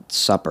that. hate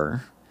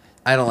supper.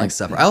 I don't like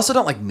supper. I also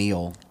don't like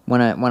meal. When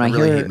I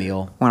really hear hate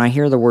meal. when I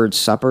hear the word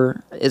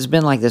supper, it's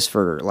been like this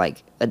for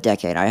like a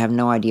decade. I have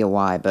no idea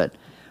why, but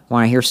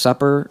when I hear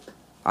supper,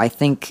 I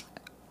think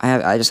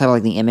I just have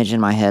like the image in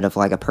my head of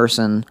like a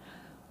person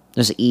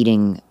just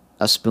eating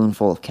a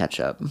spoonful of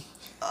ketchup.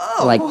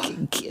 Oh. Like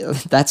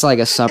that's like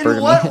a supper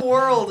to me.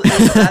 World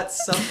is that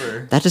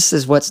supper? That just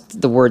is what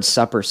the word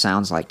supper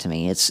sounds like to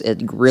me. It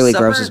really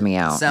Supper grosses me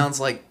out. Sounds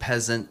like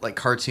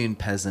cartoon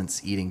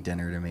peasants eating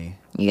dinner to me.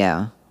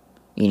 Yeah,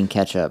 eating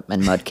ketchup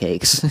and mud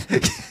cakes.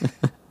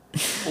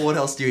 Well, what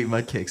else do you eat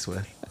mud cakes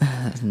with?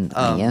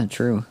 Yeah,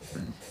 true.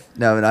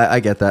 No, and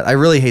I get that. I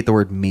really hate the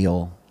word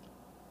meal.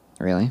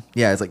 Really?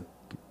 Yeah, it's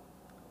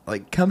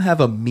like come have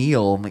a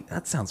meal. I'm like,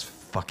 that sounds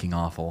fucking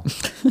awful.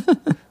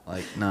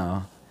 Like,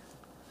 no.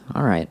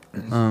 All right.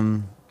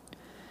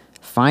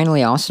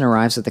 Finally, Austin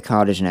arrives at the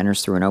cottage and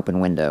enters through an open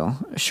window.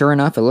 Sure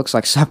enough, it looks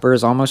like supper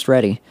is almost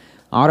ready.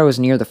 Otto is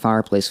near the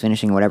fireplace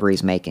finishing whatever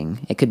he's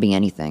making. It could be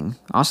anything.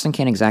 Austin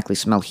can't exactly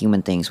smell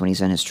human things when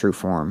he's in his true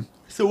form.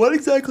 So what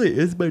exactly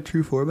is my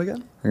true form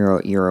again?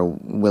 You're a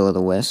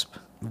will-o'-the-wisp.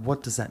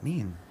 What does that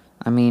mean?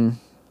 I mean,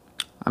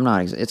 I'm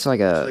not... It's like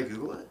a... Should I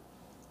Google it?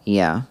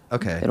 Yeah.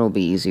 Okay. It'll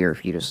be easier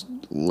if you just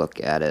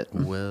look at it.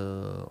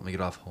 Well, let me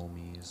get off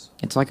homies.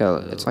 It's like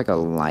a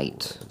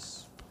light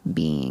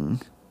being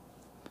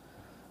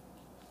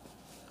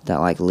that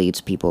like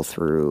leads people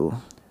through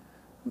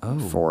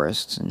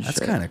forests and That's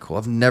shit. kind of cool.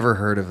 I've never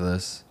heard of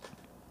this.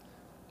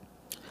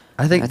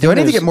 Do I need to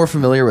there's- get more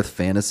familiar with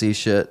fantasy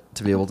shit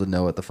to be able to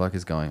know what the fuck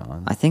is going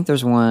on? I think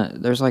there's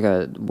like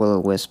a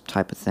will-o'-wisp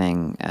type of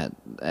thing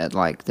at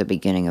like the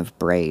beginning of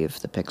Brave,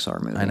 the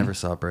Pixar movie. I never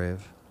saw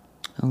Brave.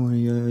 Oh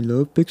yeah, I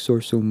love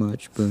Pixar so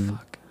much, but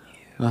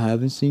I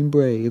haven't seen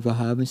Brave. I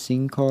haven't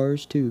seen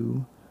Cars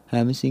 2.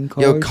 Haven't seen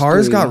Cars. Yo,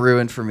 Cars 3. got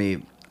ruined for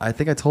me. I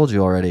think I told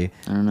you already.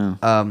 I don't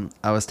know.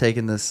 I was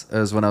taking this. It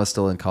was when I was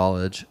still in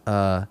college.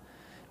 It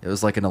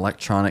was like an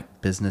electronic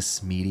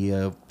business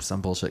media, some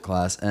bullshit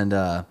class, and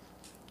the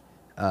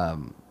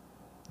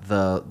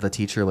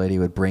teacher lady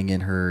would bring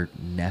in her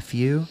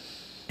nephew,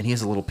 and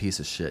he's a little piece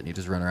of shit, and he'd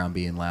just run around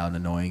being loud and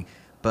annoying.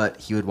 But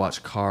he would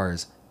watch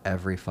Cars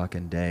every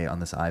fucking day on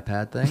this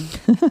iPad thing,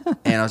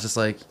 and I was just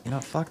like,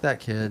 fuck that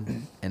kid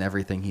and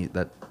everything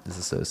that is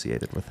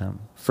associated with him.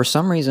 For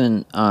some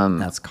reason,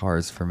 That's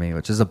Cars for me,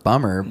 which is a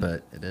bummer,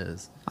 but it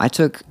is. I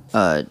took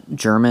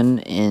German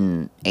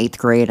in 8th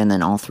grade and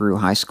then all through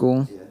high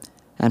school.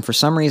 And for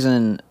some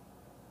reason,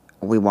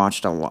 we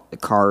watched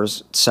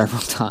Cars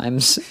several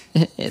times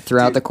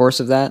throughout the course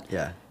of that.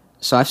 Yeah.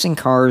 So I've seen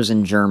Cars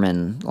in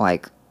German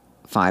like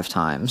 5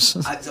 times.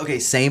 Okay,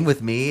 same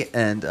with me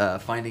and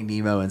Finding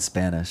Nemo in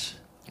Spanish.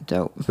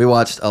 Dope. We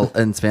watched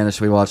in Spanish.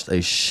 We watched a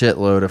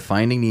shitload of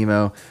Finding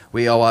Nemo.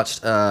 We all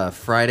watched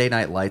Friday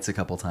Night Lights a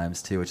couple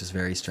times too, which is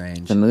very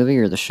strange. The movie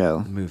or the show?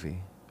 movie.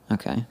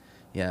 Okay.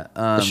 Yeah.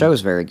 The show is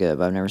very good,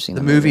 but I've never seen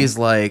the the movie. Is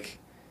like,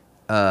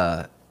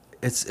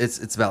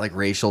 it's about like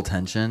racial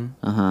tension,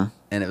 Uh-huh.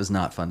 and it was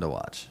not fun to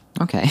watch.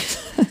 Okay.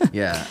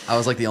 Yeah, I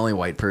was like the only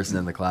white person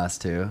in the class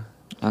too.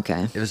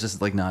 Okay. It was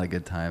just like not a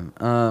good time.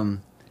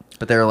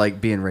 But they were like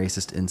being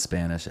racist in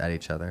Spanish at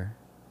each other.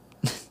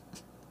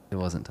 It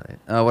wasn't tight.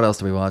 What else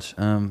did we watch?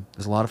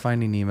 There's a lot of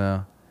Finding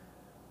Nemo.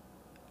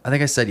 I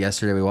think I said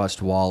yesterday we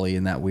watched Wall-E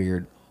in that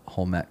weird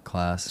home ec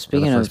class.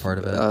 Speaking for the first of, part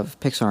of it. of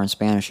Pixar in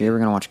Spanish, you ever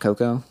gonna watch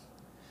Coco?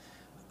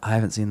 I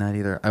haven't seen that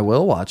either. I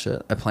will watch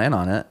it. I plan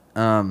on it.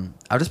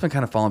 I've just been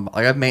kind of falling.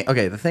 Like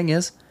the thing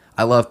is,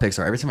 I love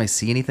Pixar. Every time I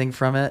see anything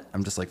from it,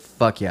 I'm just like,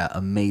 fuck yeah,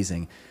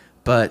 amazing.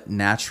 But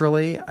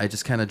naturally, I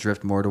just kind of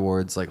drift more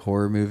towards like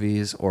horror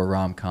movies or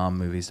rom-com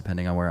movies,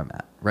 depending on where I'm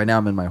at. Right now,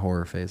 I'm in my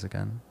horror phase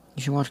again.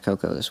 You should watch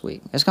Coco this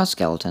week. It's got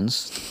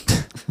skeletons.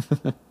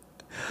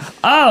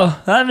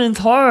 Oh, that means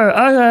horror.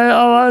 Okay,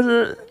 I'll watch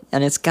it.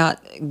 And it's got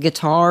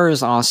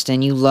guitars,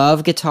 Austin. You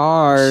love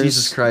guitars.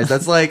 Jesus Christ,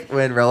 that's like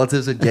when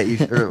relatives would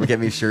get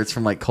me shirts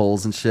from like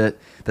Kohl's and shit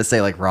that say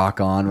like "Rock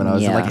On" when I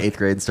was in like Yeah. 8th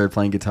grade and started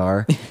playing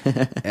guitar,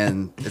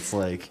 and it's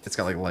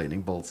got like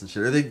lightning bolts and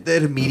shit. Or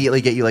they'd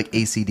immediately get you like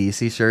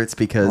AC/DC shirts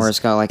because Or it's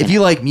got, like, if an-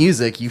 you like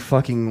music,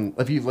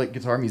 if you like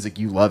guitar music,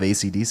 you love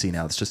AC/DC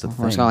now. It's just a Or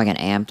thing. it's got like an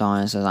amp on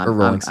it. It says, Or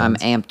Rolling I'm Stones.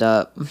 amped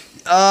up.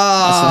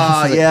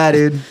 Oh yeah,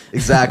 dude,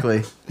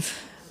 exactly.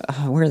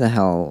 Where the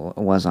hell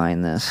was I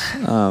in this?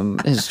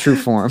 His true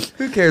form.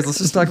 Who cares? Let's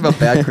just talk about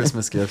bad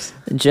Christmas gifts.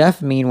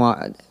 Jeff,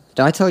 meanwhile, did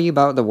I tell you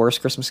about the worst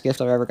Christmas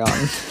gift I've ever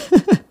gotten?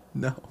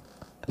 No,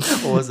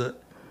 what was it?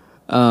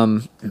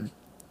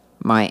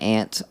 My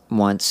aunt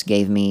once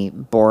gave me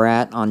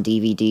Borat on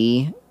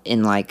DVD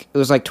in it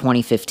was like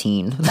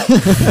 2015.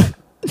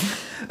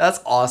 That's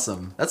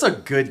awesome. That's a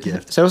good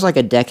gift. So it was like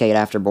a decade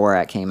after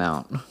Borat came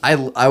out. I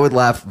would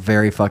laugh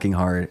very fucking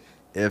hard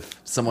if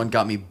someone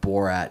got me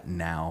Borat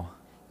now.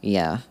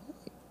 Yeah.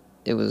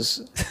 It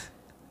was...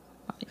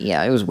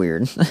 Yeah, it was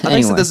weird. I think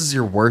Anyway. this is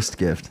your worst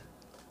gift.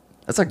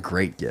 That's a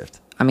great gift.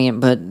 I mean,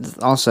 but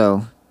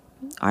also,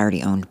 I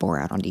already owned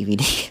Borat on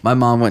DVD. My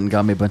mom went and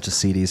got me a bunch of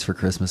CDs for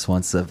Christmas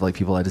once of like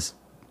people I didn't.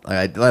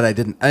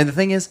 I mean, the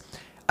thing is,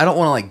 I don't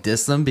want to like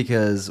diss them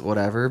because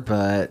whatever,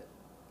 but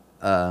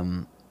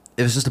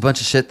it was just a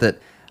bunch of shit that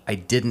I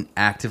didn't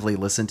actively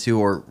listen to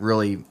or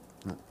really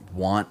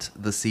want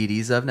the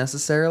CDs of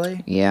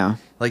necessarily. Yeah.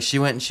 Like she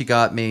went and she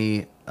got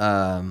me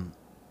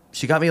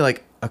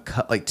like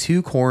like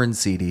 2 Korn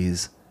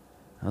CDs.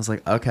 I was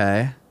like,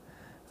 okay.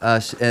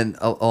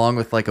 Along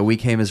with like a We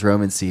Came as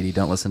Roman CD,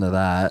 don't listen to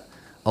that.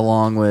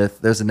 Along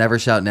with there's a Never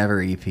Shout Never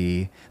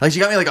EP. Like she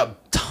got me like a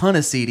ton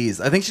of CDs.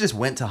 I think she just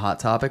went to Hot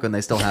Topic when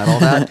they still had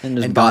all that and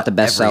just bought the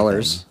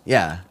bestsellers.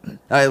 Yeah,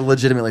 I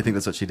legitimately think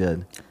that's what she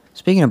did.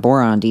 Speaking of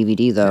Borat on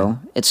DVD, though,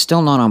 it's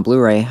still not on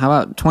Blu-ray. How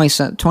about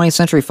 20th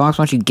Century Fox?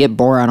 Why don't you get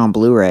Borat on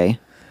Blu-ray?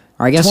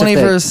 Or I guess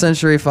 21st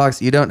Century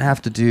Fox, you don't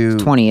have to do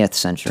 20th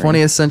Century.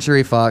 20th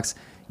Century Fox,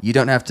 you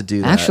don't have to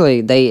do that. Actually,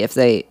 if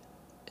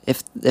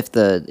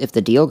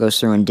the deal goes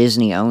through and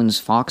Disney owns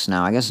Fox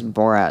now, I guess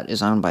Borat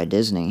is owned by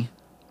Disney.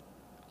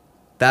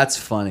 That's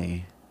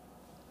funny.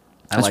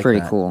 That's like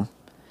pretty that. cool.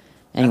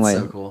 Anyway,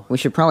 so cool. we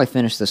should probably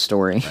finish this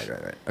story.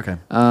 Right. Okay.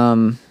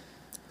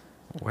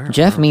 Where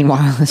Jeff, are we?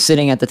 meanwhile, is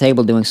sitting at the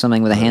table doing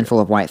something with a handful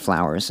of white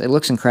flowers. It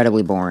looks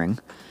incredibly boring.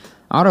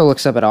 Otto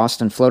looks up at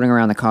Austin, floating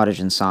around the cottage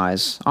and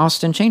sighs.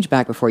 Austin, change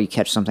back before you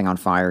catch something on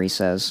fire, he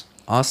says.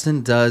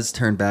 Austin does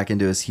turn back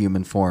into his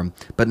human form,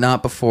 but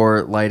not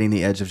before lighting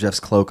the edge of Jeff's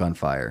cloak on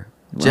fire.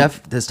 Well.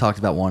 Jeff has talked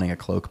about wanting a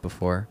cloak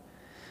before.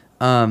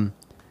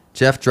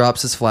 Jeff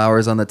drops his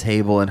flowers on the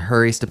table and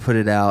hurries to put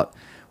it out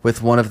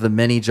with one of the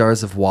many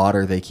jars of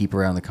water they keep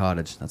around the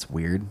cottage. That's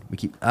weird.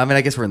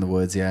 I guess we're in the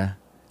woods, yeah.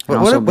 And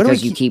also do we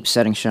because you keep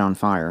setting shit on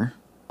fire.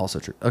 Also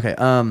true. Okay.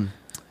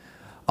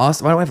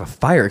 Austin, why don't we have a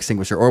fire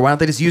extinguisher? Or why don't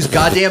they just use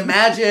goddamn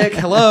magic?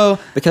 Hello.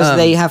 Because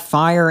they have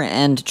fire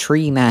and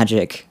tree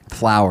magic.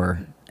 Flower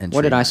and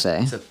What tree did I magic.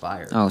 say? You said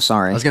fire. Oh,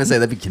 sorry. I was gonna say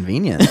that'd be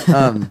convenient.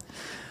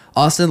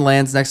 Austin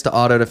lands next to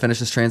Otto to finish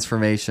his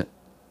transformation.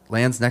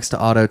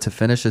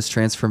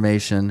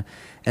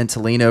 And to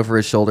lean over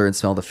his shoulder and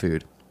smell the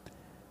food.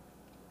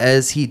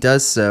 As he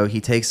does so, he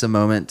takes a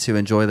moment to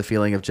enjoy the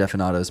feeling of Jeff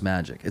and Otto's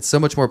magic. It's so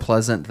much more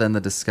pleasant than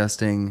that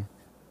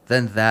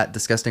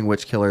disgusting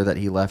witch killer that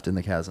he left in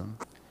the chasm.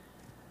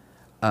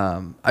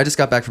 I just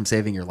got back from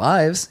saving your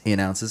lives, he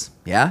announces.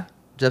 Yeah,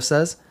 Jeff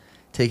says,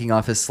 taking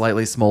off his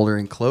slightly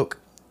smoldering cloak.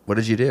 What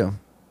did you do?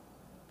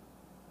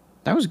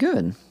 That was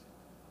good.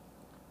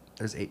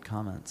 There's 8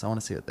 comments. I want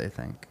to see what they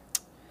think.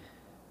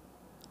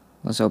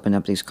 Let's open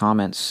up these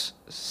comments.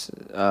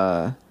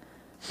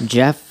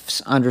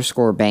 Jeff's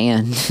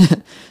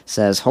 _band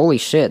says, "Holy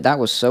shit, that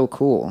was so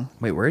cool."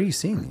 Wait, where are you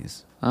seeing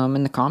these?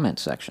 In the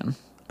comments section.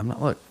 I'm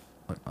not look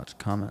much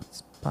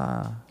comments.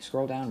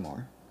 Scroll down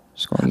more.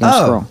 You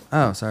gotta scroll.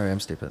 Oh, sorry, I'm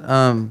stupid.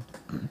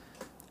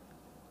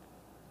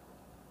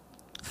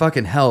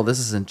 Fucking hell, this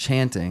is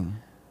enchanting.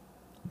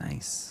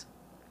 Nice.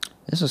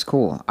 This is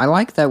cool. I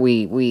like that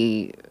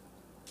we.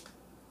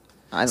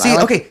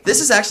 Okay,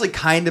 this is actually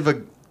kind of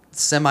a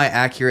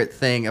semi-accurate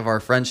thing of our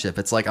friendship.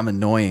 It's like I'm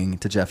annoying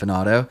to Jeff and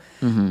Otto,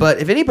 but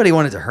if anybody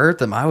wanted to hurt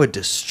them, I would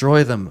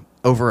destroy them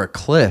over a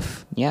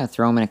cliff. Yeah,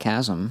 throw them in a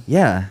chasm.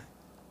 Yeah.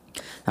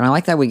 And I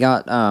like that we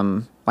got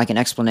like an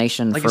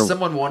explanation Like for. if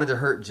someone wanted to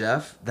hurt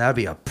Jeff, that would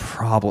be a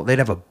problem. They'd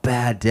have a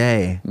bad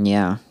day.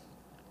 Yeah.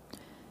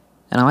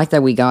 And I like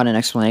that we got an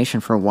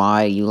explanation for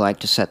why you like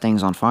to set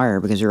things on fire,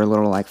 because you're a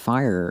little like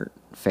fire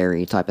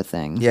fairy type of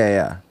thing.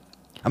 Yeah.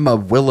 I'm a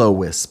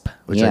will-o-wisp,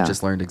 which I Yeah.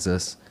 just learned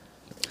exists.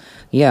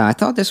 Yeah, I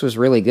thought this was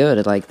really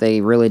good. Like,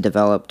 they really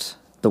developed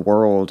the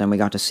world, and we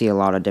got to see a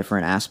lot of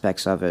different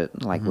aspects of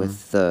it, like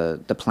with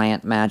the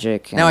plant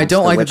magic. Now, I and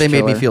don't the like that witch they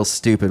made me killer. feel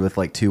stupid with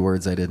like 2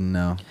 words I didn't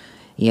know.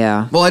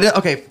 Yeah. Well, I did.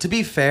 Okay, to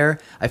be fair,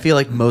 I feel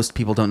like most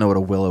people don't know what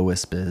a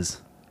will-o-wisp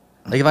is.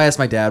 Like, if I asked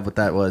my dad what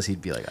that was,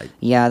 he'd be like,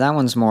 Yeah, that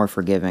one's more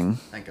forgiving.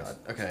 thank God.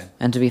 Okay.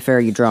 And to be fair,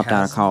 you dropped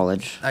out of Chasm.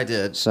 college. I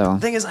did. So- The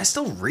thing is, I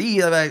still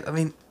read. I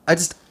mean,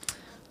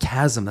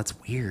 chasm, that's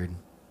weird.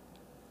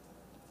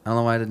 I don't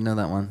know why I didn't know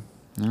that one.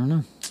 I don't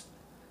know.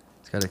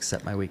 Just gotta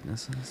accept my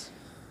weaknesses.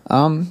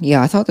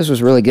 Yeah, I thought this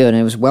was really good, and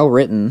it was well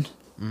written.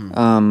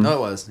 Oh, it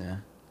was, yeah.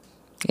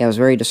 Yeah, it was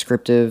very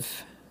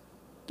descriptive.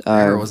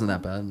 Grammar wasn't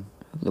that bad.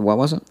 What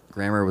was it?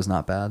 Grammar was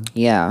not bad.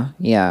 Yeah.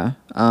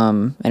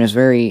 And it was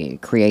very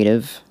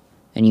creative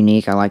and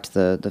unique. I liked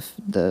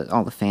the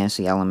all the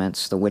fantasy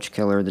elements, the witch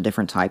killer, the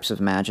different types of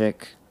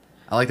magic.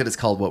 I like that it's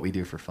called What We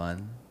Do for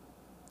Fun.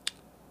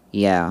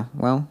 Yeah.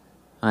 Well,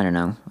 I don't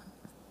know.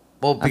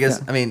 Well, because,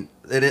 Okay. I mean,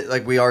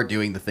 like we are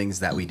doing the things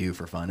that we do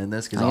for fun in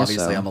this because I guess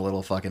obviously so. I'm a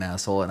little fucking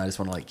asshole and I just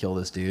want to like kill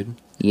this dude.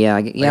 Yeah,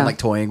 Like, yeah. I'm like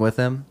toying with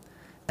him,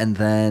 and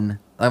then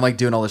I'm like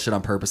doing all this shit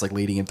on purpose, like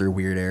leading him through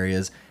weird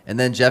areas, and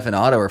then Jeff and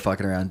Otto are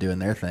fucking around doing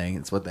their thing.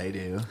 It's what they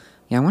do.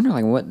 Yeah, I wonder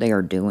like what they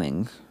are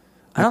doing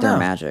I with don't their know.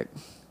 magic.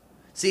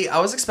 See, I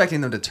was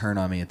expecting them to turn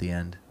on me at the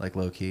end, like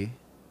low key.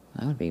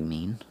 That would be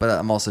mean. But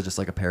I'm also just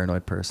like a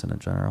paranoid person in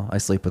general. I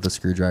sleep with a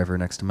screwdriver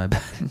next to my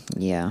bed.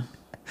 Yeah.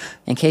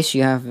 In case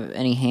you have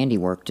any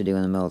handiwork to do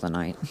in the middle of the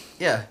night.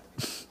 Yeah.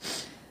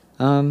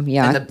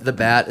 Yeah. And the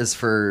bat is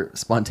for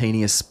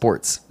spontaneous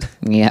sports.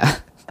 Yeah.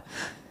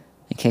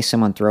 In case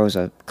someone throws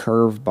a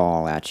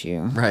curveball at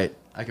you. Right.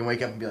 I can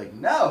wake up and be like,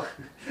 no.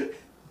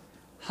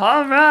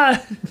 All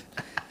right.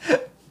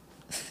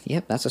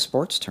 Yep, that's a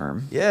sports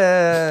term.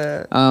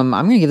 Yeah. I'm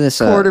gonna give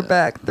this a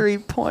Quarterback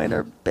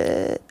 3-pointer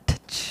bit.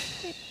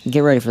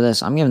 Get ready for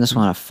this. I'm giving this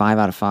one a 5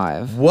 out of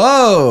 5.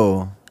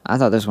 Whoa. I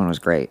thought this one was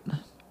great.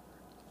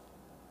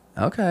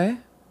 Okay.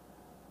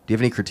 Do you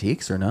have any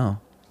critiques or no?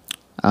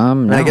 No. I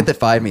mean, I get that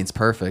 5 means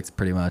perfect,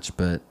 pretty much,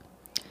 but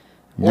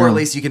or No. at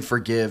least you can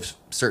forgive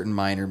certain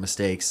minor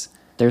mistakes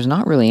There's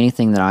not really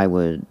anything that I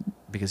would.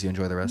 because you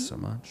enjoy the rest so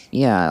much.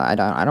 Yeah, I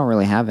don't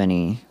really have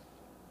any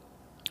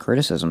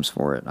criticisms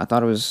for it. I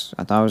thought it was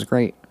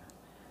great.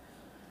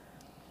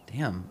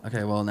 Damn.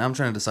 Okay. Well, now I'm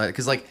trying to decide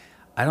because like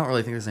I don't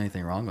really think there's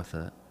anything wrong with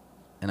it,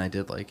 and I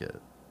did like it.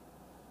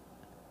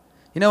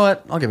 You know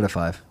what? I'll give it a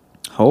 5.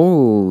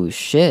 Oh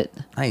shit!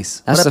 Nice.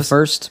 That's What the episode-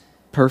 first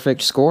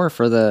perfect score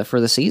for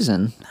the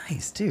season.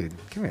 Nice, dude.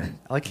 Come here.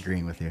 I like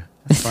agreeing with you.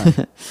 That's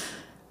fun.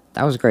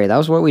 That was great. That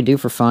was What We Do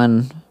for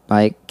Fun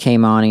by K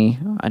Money.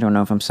 I don't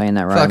know if I'm saying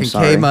that right. I'm Fucking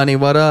sorry. K Money.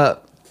 What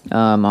up?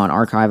 On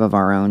Archive of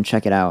Our Own.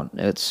 Check it out.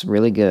 It's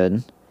really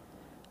good.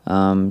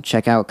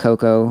 Check out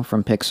Coco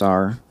from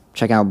Pixar.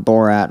 Check out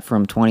Borat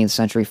from 20th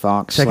Century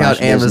Fox. Check / out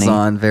Disney.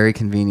 Amazon. Very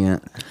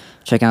convenient.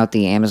 Check out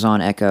the Amazon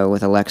Echo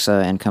with Alexa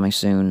and coming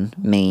soon,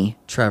 me.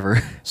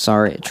 Trevor.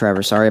 Sorry,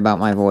 Trevor. Sorry about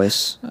my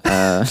voice.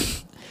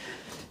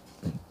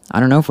 I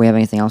don't know if we have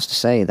anything else to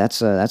say. That's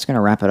gonna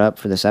wrap it up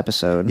for this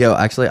episode. Yo,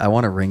 actually, I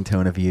want a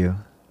ringtone of you,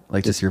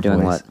 like just your Doing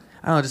voice. what?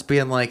 I don't know, just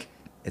being like,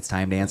 it's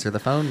time to answer the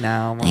phone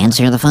now.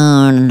 Answer the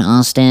phone,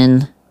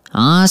 Austin.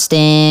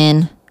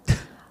 Austin.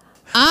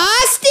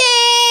 Austin!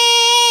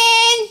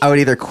 I would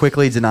either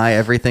quickly deny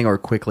everything or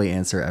quickly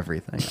answer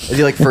everything. It'd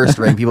be like first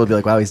ring. People would be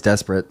like, "Wow, he's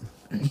desperate."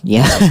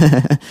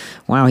 Yeah.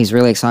 Wow, he's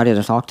really excited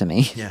to talk to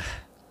me. Yeah.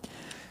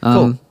 Um,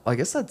 Cool. I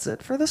guess that's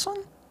it for this one.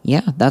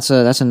 Yeah, that's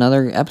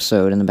another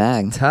episode in the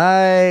bag.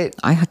 Tight.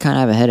 I kind of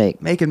have a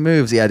headache. Making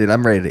moves. Yeah, dude,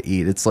 I'm ready to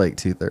eat. It's like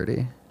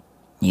 2:30.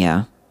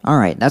 Yeah. All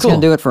right, that's Cool.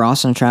 gonna do it for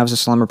Austin and Travis'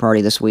 slumber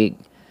party this week.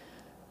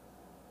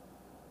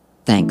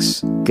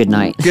 Thanks. Good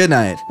night. Good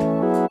night.